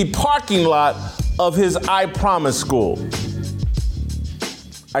in the parking lot of his I Promise school?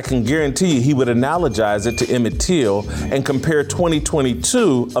 I can guarantee you he would analogize it to Emmett Till and compare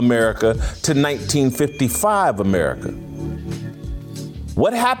 2022 America to 1955 America.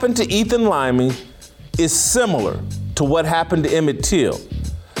 What happened to Ethan Liming is similar to what happened to Emmett Till.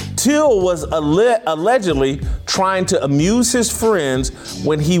 Till was allegedly trying to amuse his friends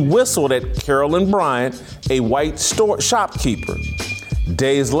when he whistled at Carolyn Bryant, a white shopkeeper.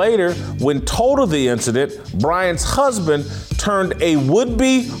 Days later, when told of the incident, Bryant's husband turned a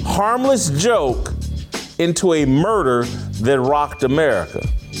would-be harmless joke into a murder that rocked America.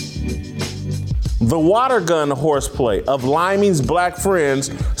 The water gun horseplay of Liming's black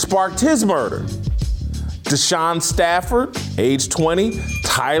friends sparked his murder. Deshaun Stafford, age 20,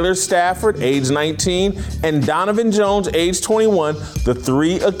 Tyler Stafford, age 19, and Donovan Jones, age 21, the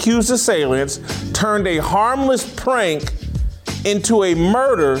 3 accused assailants, turned a harmless prank into a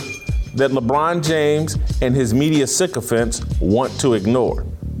murder that LeBron James and his media sycophants want to ignore.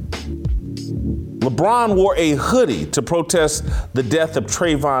 LeBron wore a hoodie to protest the death of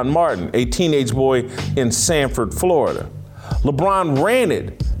Trayvon Martin, a teenage boy in Sanford, Florida. LeBron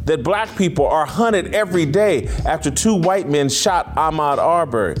ranted that black people are hunted every day after 2 white men shot Ahmaud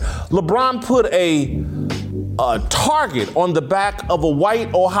Arbery. LeBron put a target on the back of a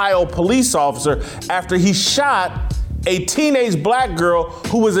white Ohio police officer after he shot a teenage black girl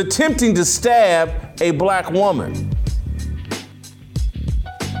who was attempting to stab a black woman.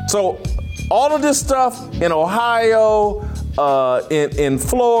 So all of this stuff in Ohio, in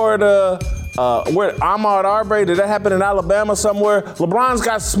Florida, where Ahmaud Arbery, did that happen in Alabama somewhere? LeBron's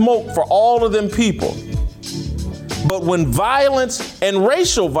got smoke for all of them people. But when violence and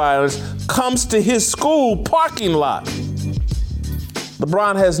racial violence comes to his school parking lot,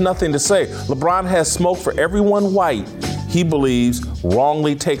 LeBron has nothing to say. LeBron has smoke for everyone white he believes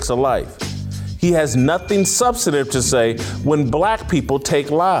wrongly takes a life. He has nothing substantive to say when black people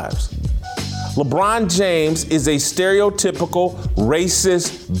take lives. LeBron James is a stereotypical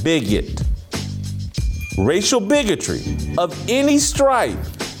racist bigot. Racial bigotry of any stripe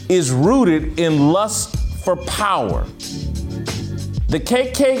is rooted in lust for power. The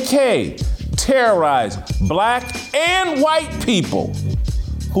KKK terrorized black and white people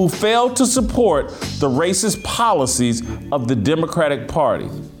who failed to support the racist policies of the Democratic Party.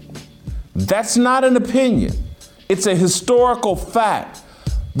 That's not an opinion. It's a historical fact.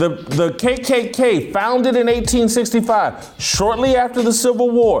 The KKK, founded in 1865, shortly after the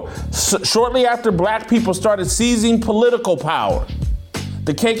Civil War, shortly after black people started seizing political power,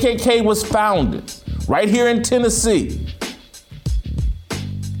 the KKK was founded right here in Tennessee.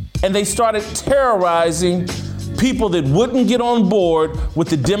 And they started terrorizing people that wouldn't get on board with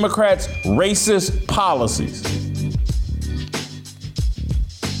the Democrats' racist policies.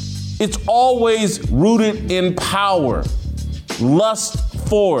 It's always rooted in power, lust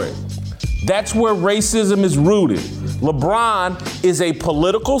for it. That's where racism is rooted. LeBron is a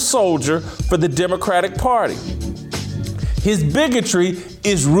political soldier for the Democratic Party. His bigotry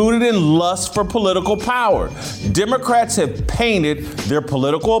is rooted in lust for political power. Democrats have painted their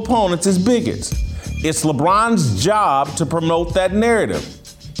political opponents as bigots. It's LeBron's job to promote that narrative.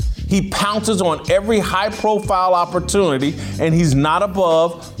 He pounces on every high-profile opportunity, and he's not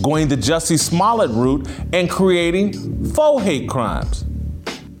above going the Jussie Smollett route and creating faux hate crimes.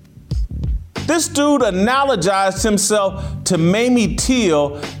 This dude analogized himself to Mamie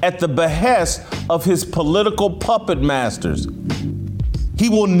Till at the behest of his political puppet masters. He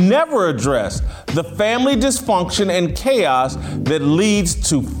will never address the family dysfunction and chaos that leads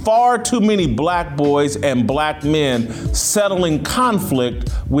to far too many black boys and black men settling conflict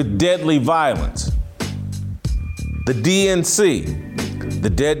with deadly violence. The DNC, the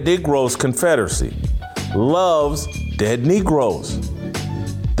Dead Negroes Confederacy, loves dead Negroes.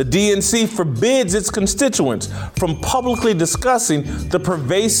 The DNC forbids its constituents from publicly discussing the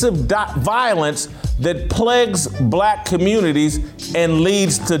pervasive violence that plagues black communities and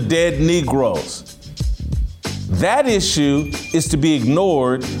leads to dead Negroes. That issue is to be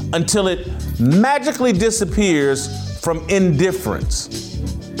ignored until it magically disappears from indifference.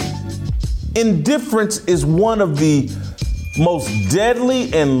 Indifference is one of the most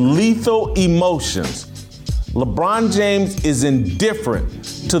deadly and lethal emotions. LeBron James is indifferent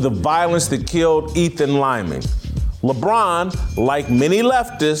to the violence that killed Ethan Lyman. LeBron, like many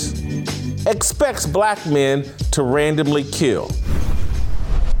leftists, expects black men to randomly kill.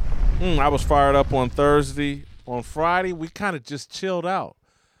 I was fired up on Thursday. On Friday, we kind of just chilled out.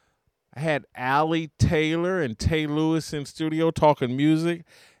 I had Allie Taylor and Tay Lewis in studio talking music,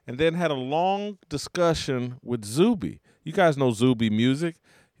 and then had a long discussion with Zuby. You guys know Zuby Music.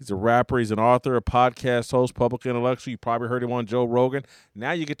 He's a rapper, he's an author, a podcast host, public intellectual. You probably heard him on Joe Rogan.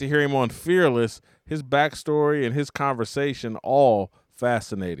 Now you get to hear him on Fearless. His backstory and his conversation, all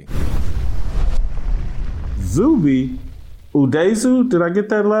fascinating. Zuby Udezu, did I get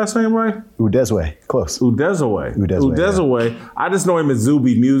that last name right? Udezwe, close. Udezwe. I just know him as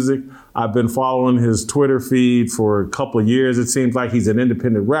Zuby Music. I've been following his Twitter feed for a couple of years. It seems like he's an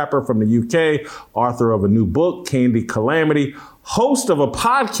independent rapper from the UK, author of a new book, Candy Calamity, host of a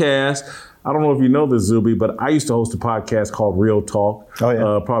podcast. I don't know if you know this, Zuby, but I used to host a podcast called Real Talk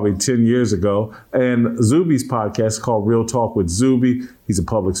probably 10 years ago. And Zuby's podcast is called Real Talk with Zuby. He's a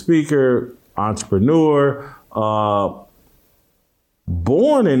public speaker, entrepreneur,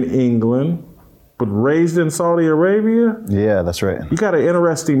 born in England, but raised in Saudi Arabia. Yeah, that's right. You got an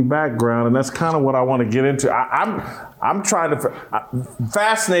interesting background, and that's kind of what I want to get into. I'm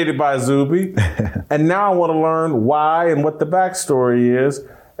fascinated by Zuby, and now I want to learn why and what the backstory is.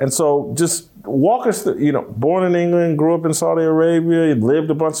 And so just walk us through, born in England, grew up in Saudi Arabia,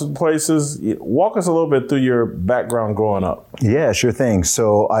 lived a bunch of places. Walk us a little bit through your background growing up. Yeah, sure thing.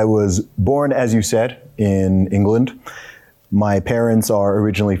 So I was born, as you said, in England. My parents are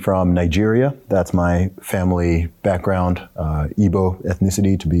originally from Nigeria. That's my family background, Igbo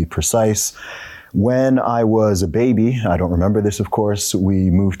ethnicity to be precise. When I was a baby, I don't remember this, of course, we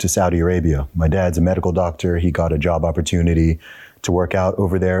moved to Saudi Arabia. My dad's a medical doctor. He got a job opportunity to work out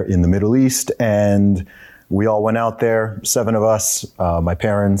over there in the Middle East, and we all went out there, 7 of us, my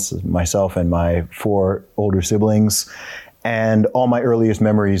parents, myself, and my 4 older siblings, and all my earliest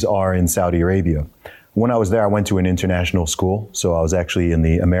memories are in Saudi Arabia. When I was there, I went to an international school, so I was actually in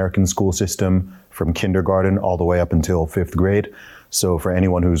the American school system from kindergarten all the way up until 5th grade. So for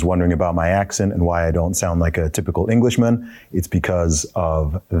anyone who's wondering about my accent and why I don't sound like a typical Englishman, it's because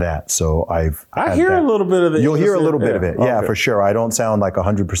of that. So I hear a little bit of it. You'll hear a little bit of it. Yeah, Okay. for sure. I don't sound like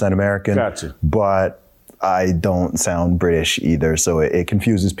 100% American. Gotcha. But I don't sound British either. So it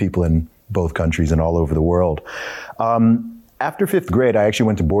confuses people in both countries and all over the world. After 5th grade, I actually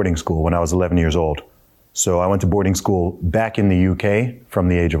went to boarding school when I was 11 years old. So I went to boarding school back in the UK from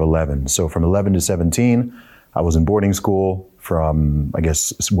the age of 11. So from 11 to 17, I was in boarding school from, I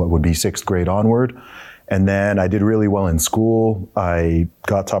guess, what would be 6th grade onward. And then I did really well in school. I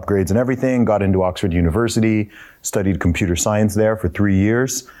got top grades and everything, got into Oxford University, studied computer science there for 3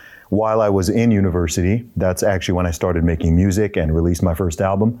 years. While I was in university, that's actually when I started making music and released my first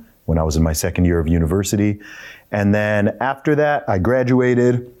album, when I was in my 2nd year of university. And then after that, I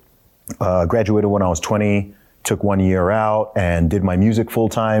graduated when I was 20, took 1 year out and did my music full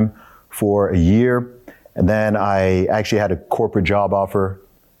time for a year. And then I actually had a corporate job offer,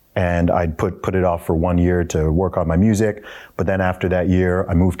 and I put it off for 1 year to work on my music. But then after that year,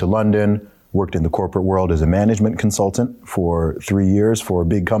 I moved to London, worked in the corporate world as a management consultant for 3 years for a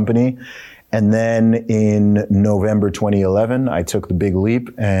big company. And then in November 2011, I took the big leap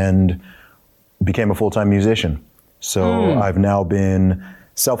and became a full-time musician. So I've now been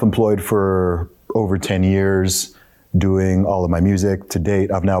self-employed for over 10 years, doing all of my music. To date,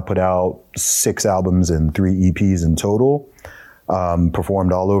 I've now put out 6 albums and 3 EPs in total,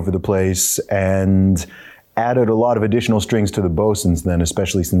 performed all over the place, and added a lot of additional strings to the bow since then,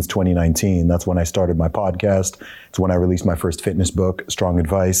 especially since 2019. That's when I started my podcast. It's when I released my first fitness book, Strong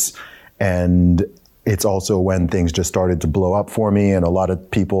Advice. And it's also when things just started to blow up for me, and a lot of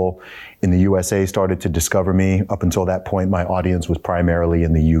people in the USA started to discover me. Up until that point, my audience was primarily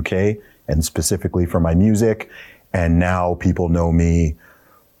in the UK, and specifically for my music. And now people know me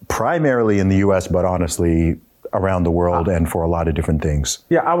primarily in the US, but honestly around the world and for a lot of different things.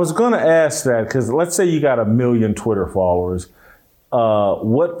 Yeah, I was going to ask that, because let's say you got 1 million Twitter followers.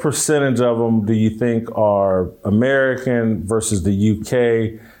 What percentage of them do you think are American versus the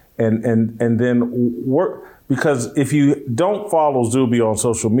UK? And then work, because if you don't follow Zuby on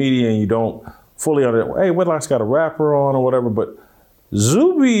social media and you don't fully understand, hey, Whitlock's got a rapper on or whatever, but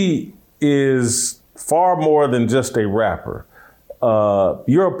Zuby is far more than just a rapper.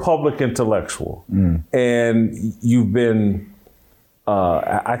 You're a public intellectual, and you've been,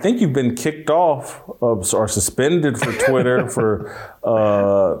 I think you've been kicked off or suspended for Twitter for,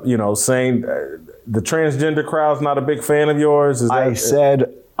 saying the transgender crowd's not a big fan of yours.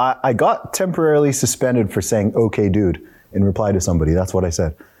 I got temporarily suspended for saying "okay, dude" in reply to somebody. That's what I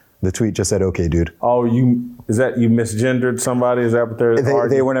said. The tweet just said "okay, dude." Oh, you misgendered somebody? Is that what they're arguing?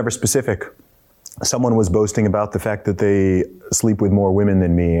 They were never specific. Someone was boasting about the fact that they sleep with more women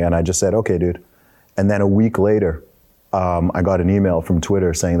than me, and I just said, "Okay, dude." And then a week later, I got an email from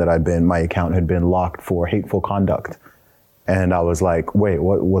Twitter saying that my account had been locked for hateful conduct. And I was like, wait,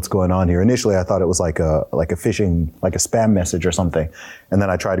 what's going on here? Initially, I thought it was like a phishing, like a spam message or something. And then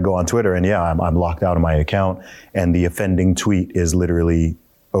I tried to go on Twitter, and yeah, I'm locked out of my account. And the offending tweet is literally,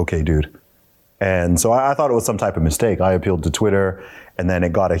 "Okay, dude." And so I thought it was some type of mistake. I appealed to Twitter, and then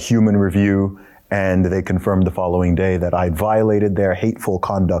it got a human review, and they confirmed the following day that I'd violated their hateful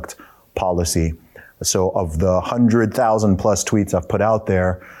conduct policy. So of the 100,000 plus tweets I've put out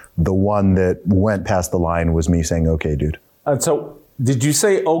there, the one that went past the line was me saying, "Okay, dude." And so did you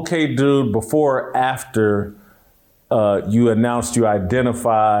say "okay, dude" before or after you announced you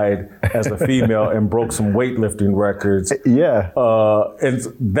identified as a female and broke some weightlifting records? Yeah. And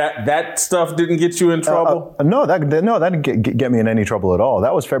that stuff didn't get you in trouble? No, that didn't get me in any trouble at all.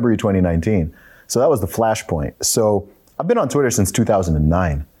 That was February 2019. So that was the flashpoint. So I've been on Twitter since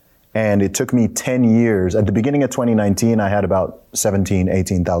 2009. And it took me 10 years. At the beginning of 2019, I had about 17,000,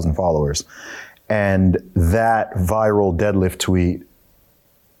 18,000 followers. And that viral deadlift tweet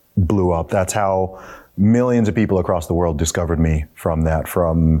blew up. That's how millions of people across the world discovered me from that.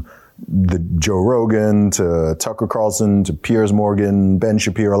 From the Joe Rogan to Tucker Carlson to Piers Morgan, Ben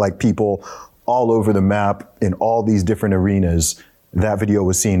Shapiro, like people all over the map in all these different arenas. That video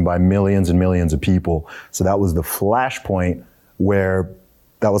was seen by millions and millions of people. So that was the flashpoint where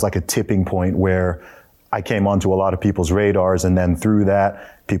that was like a tipping point where I came onto a lot of people's radars, and then through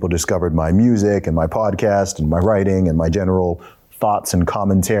that, people discovered my music and my podcast and my writing and my general thoughts and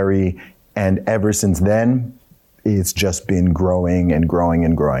commentary. And ever since then, it's just been growing and growing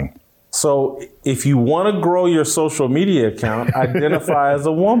and growing. So if you want to grow your social media account, identify as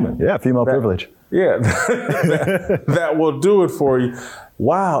a woman. Yeah, female privilege. Yeah, that will do it for you.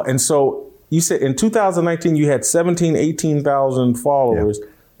 Wow. And so you said in 2019, you had 18,000 followers. Yeah.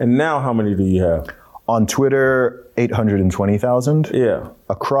 And now how many do you have? On Twitter, 820,000. Yeah.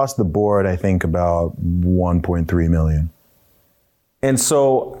 Across the board, I think about 1.3 million. And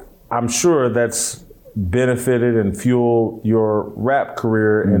so I'm sure that's benefited and fueled your rap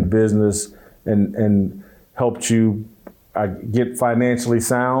career and business and helped you get financially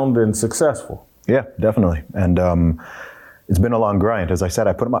sound and successful. Yeah, definitely. And it's been a long grind. As I said,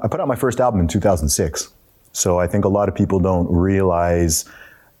 I put out my first album in 2006. So I think a lot of people don't realize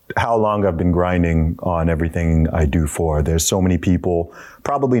how long I've been grinding on everything I do for. There's so many people,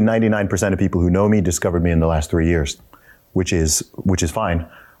 probably 99% of people who know me discovered me in the last 3 years, which is fine.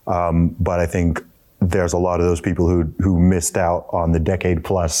 But I think there's a lot of those people who missed out on the decade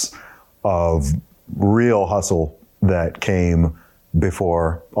plus of real hustle that came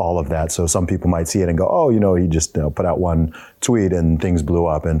before all of that. So some people might see it and go, oh, he just put out one tweet and things blew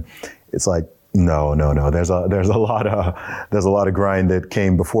up. And it's like, no. There's a lot of grind that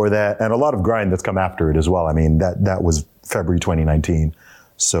came before that, and a lot of grind that's come after it as well. I mean, that was February 2019.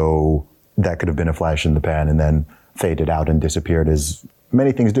 So that could have been a flash in the pan and then faded out and disappeared, as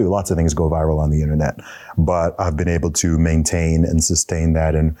many things do. Lots of things go viral on the internet. But I've been able to maintain and sustain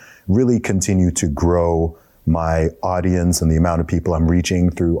that and really continue to grow my audience and the amount of people I'm reaching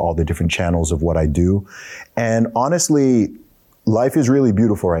through all the different channels of what I do. And honestly, life is really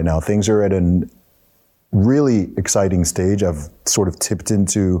beautiful right now. Things are at a really exciting stage. I've sort of tipped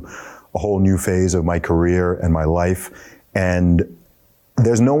into a whole new phase of my career and my life. And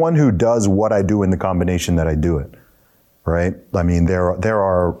there's no one who does what I do in the combination that I do it, right? I mean, there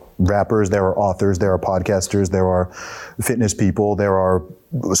are rappers, there are authors, there are podcasters, there are fitness people, there are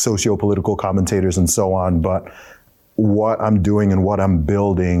socio-political commentators and so on. But what I'm doing and what I'm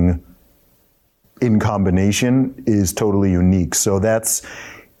building in combination is totally unique. So that's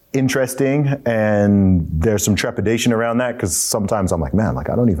interesting, and there's some trepidation around that, because sometimes I'm like, man, like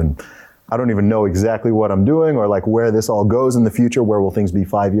I don't even know exactly what I'm doing or like where this all goes in the future. Where will things be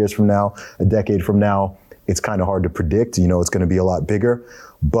 5 years from now, a decade from now? It's kind of hard to predict. It's going to be a lot bigger,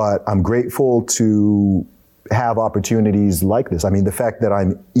 but I'm grateful to have opportunities like this. I mean, the fact that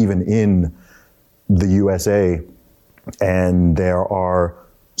I'm even in the USA and there are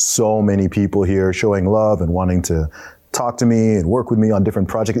so many people here showing love and wanting to talk to me and work with me on different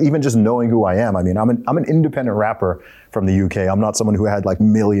projects, even just knowing who I am. I mean, I'm an independent rapper from the UK. I'm not someone who had like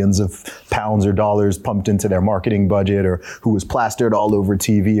millions of pounds or dollars pumped into their marketing budget or who was plastered all over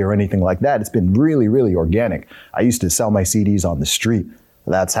TV or anything like that. It's been really, really organic. I used to sell my CDs on the street.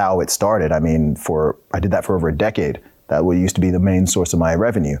 That's how it started. I mean, I did that for over a decade. That used to be the main source of my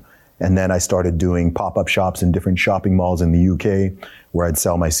revenue. And then I started doing pop-up shops in different shopping malls in the UK where I'd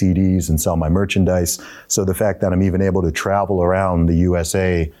sell my CDs and sell my merchandise. So the fact that I'm even able to travel around the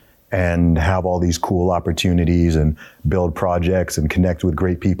USA and have all these cool opportunities and build projects and connect with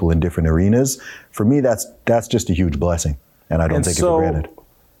great people in different arenas, for me, that's just a huge blessing. And I don't take it for granted.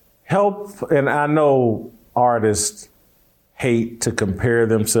 And I know artists hate to compare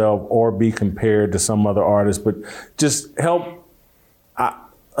themselves or be compared to some other artist, but just help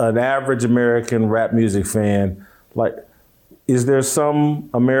an average American rap music fan, like, is there some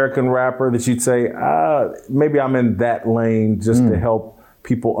American rapper that you'd say, maybe I'm in that lane just to help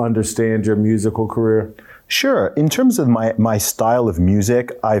people understand your musical career? Sure. In terms of my style of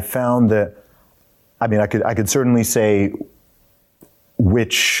music, I found that, I mean, I could certainly say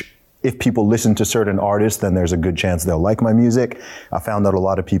if people listen to certain artists, then there's a good chance they'll like my music. I found that a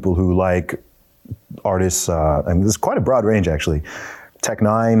lot of people who like artists, and there's quite a broad range actually,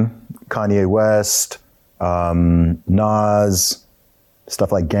 Tech-9, Kanye West, Nas,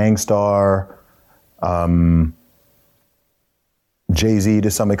 stuff like Gangstar, Jay-Z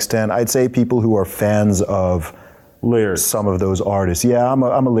to some extent. I'd say people who are fans of lyrics, some of those artists. Yeah, I'm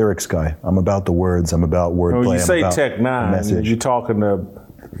a lyrics guy. I'm about the words. I'm about wordplay. When you say Tech-9, you're talking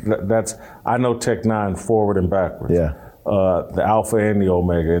to, I know Tech-9 forward and backwards. Yeah. The Alpha and the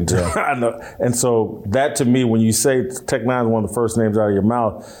Omega. And I know. And so that to me, when you say Tech-9 is one of the first names out of your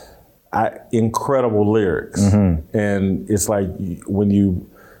mouth, incredible lyrics. Mm-hmm. And it's like when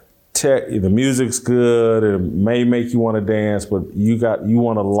the music's good, it may make you want to dance, but you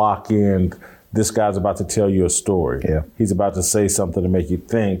want to lock in, this guy's about to tell you a story. Yeah. He's about to say something to make you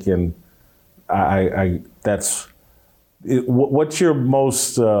think. And What's your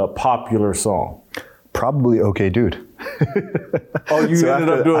most popular song? Probably "Okay Dude." Oh, you ended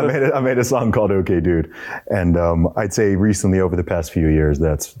up doing I made a song called "Okay Dude," and I'd say recently, over the past few years,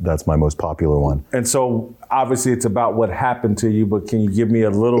 that's my most popular one. And so, obviously, it's about what happened to you. But can you give me a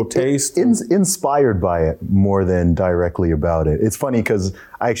little taste? Inspired by it more than directly about it. It's funny because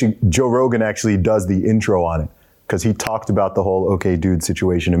Joe Rogan actually does the intro on it because he talked about the whole "Okay Dude"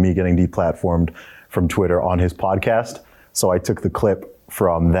 situation and me getting deplatformed from Twitter on his podcast. So I took the clip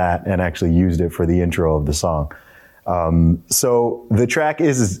from that and actually used it for the intro of the song. So the track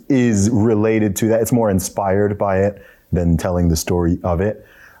is related to that. It's more inspired by it than telling the story of it.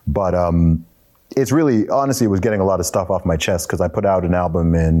 But it's really, honestly, it was getting a lot of stuff off my chest because I put out an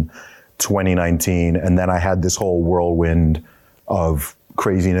album in 2019 and then I had this whole whirlwind of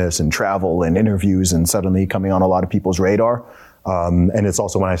craziness and travel and interviews and suddenly coming on a lot of people's radar. And it's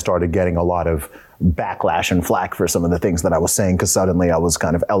also when I started getting a lot of backlash and flack for some of the things that I was saying, because suddenly I was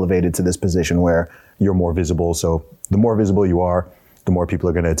kind of elevated to this position where you're more visible. So the more visible you are, the more people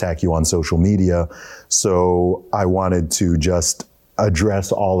are going to attack you on social media. So I wanted to just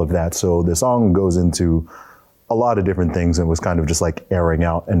address all of that. So the song goes into a lot of different things and was kind of just like airing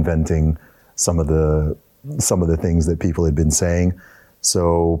out and venting some of the things that people had been saying.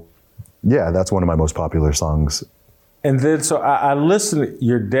 So yeah, that's one of my most popular songs. And then, so I listened,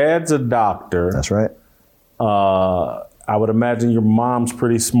 your dad's a doctor. That's right. I would imagine your mom's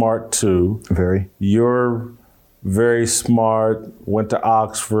pretty smart too. Very. You're very smart, went to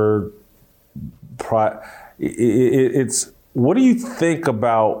Oxford. It's what do you think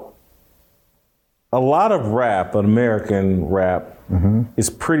about a lot of rap, American rap, is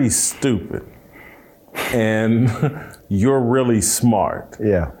pretty stupid. And you're really smart.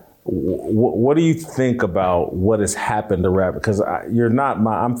 Yeah. What do you think about what has happened to rap? Because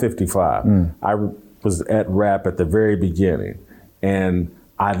I'm 55. I was at rap at the very beginning. And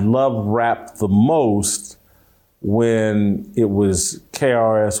I loved rap the most when it was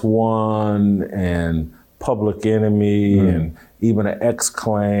KRS-One and Public Enemy and even an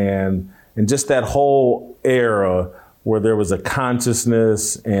X-Clan and just that whole era where there was a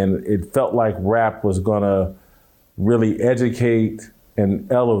consciousness and it felt like rap was gonna really educate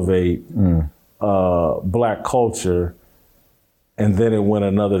and elevate Black culture, and then it went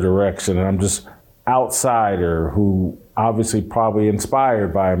another direction. And I'm just outsider who obviously probably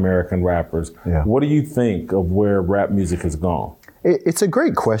inspired by American rappers. Yeah. What do you think of where rap music has gone? It's a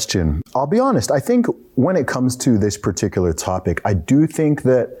great question. I'll be honest. I think when it comes to this particular topic, I do think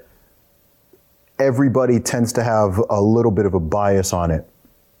that everybody tends to have a little bit of a bias on it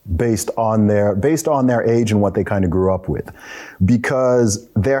based on their age and what they kind of grew up with. Because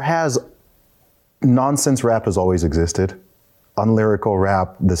nonsense rap has always existed. Unlyrical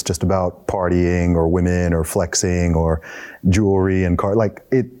rap that's just about partying or women or flexing or jewelry and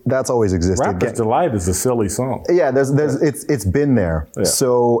that's always existed. Rapper's Delight is a silly song. Yeah, it's been there. Yeah.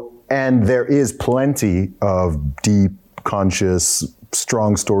 So, and there is plenty of deep, conscious,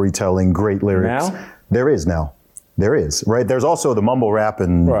 strong storytelling, great lyrics. Now? There is, right? There's also the mumble rap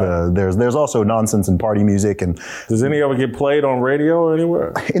and there's also nonsense and party music. And does any of it get played on radio or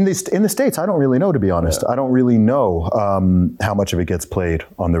anywhere? In the States, I don't really know, to be honest. Yeah. I don't really know how much of it gets played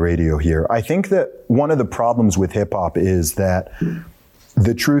on the radio here. I think that one of the problems with hip hop is that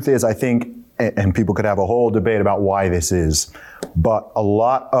the truth is, I think, and people could have a whole debate about why this is, but a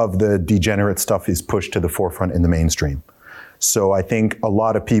lot of the degenerate stuff is pushed to the forefront in the mainstream. So I think a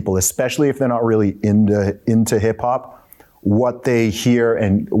lot of people, especially if they're not really into hip hop, what they hear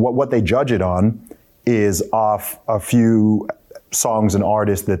and what they judge it on is off a few songs and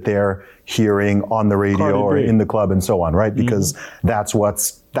artists that they're hearing on the radio or in the club and so on, right? Because that's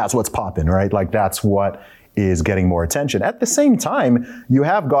what's popping, right? Like that's what is getting more attention. At the same time, you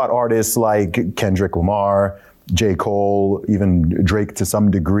have got artists like Kendrick Lamar, J. Cole, even Drake to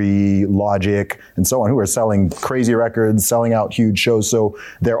some degree, Logic, and so on, who are selling crazy records, selling out huge shows. So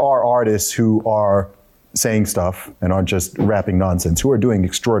there are artists who are saying stuff and aren't just rapping nonsense, who are doing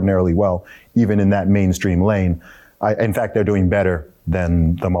extraordinarily well, even in that mainstream lane. In fact, they're doing better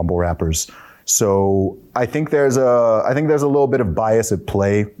than the mumble rappers. So I think there's a little bit of bias at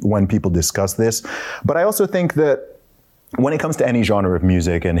play when people discuss this. But I also think that when it comes to any genre of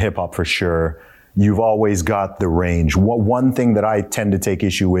music, and hip hop for sure, you've always got the range. One thing that I tend to take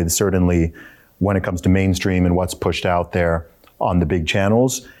issue with, certainly when it comes to mainstream and what's pushed out there on the big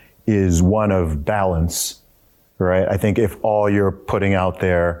channels, is one of balance, right? I think if all you're putting out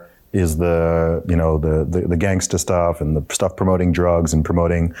there is the gangsta stuff and the stuff promoting drugs and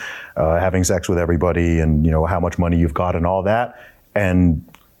promoting having sex with everybody and how much money you've got and all that, and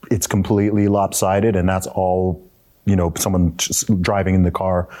it's completely lopsided, and that's all, someone just driving in the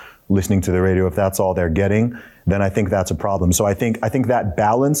car, listening to the radio, if that's all they're getting, then I think that's a problem. So I think that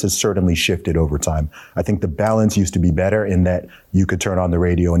balance has certainly shifted over time. I think the balance used to be better in that you could turn on the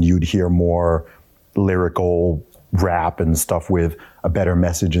radio and you'd hear more lyrical rap and stuff with a better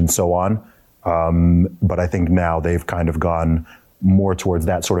message and so on. But I think now they've kind of gone more towards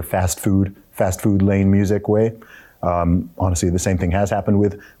that sort of fast food lane music way. Honestly, the same thing has happened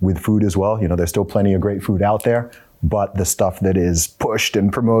with food as well. There's still plenty of great food out there, but the stuff that is pushed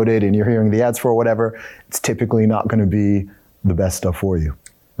and promoted and you're hearing the ads for whatever, it's typically not going to be the best stuff for you.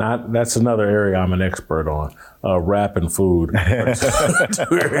 Now, that's another area I'm an expert on, rap and food. Two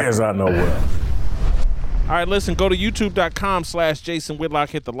areas I know well. All right, listen, go to youtube.com/Jason Whitlock.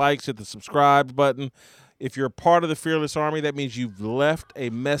 Hit the likes, hit the subscribe button. If you're a part of the Fearless Army, that means you've left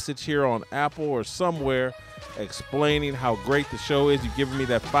a message here on Apple or somewhere explaining how great the show is. You've given me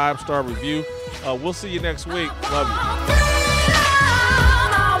that 5-star review. We'll see you next week. Love you.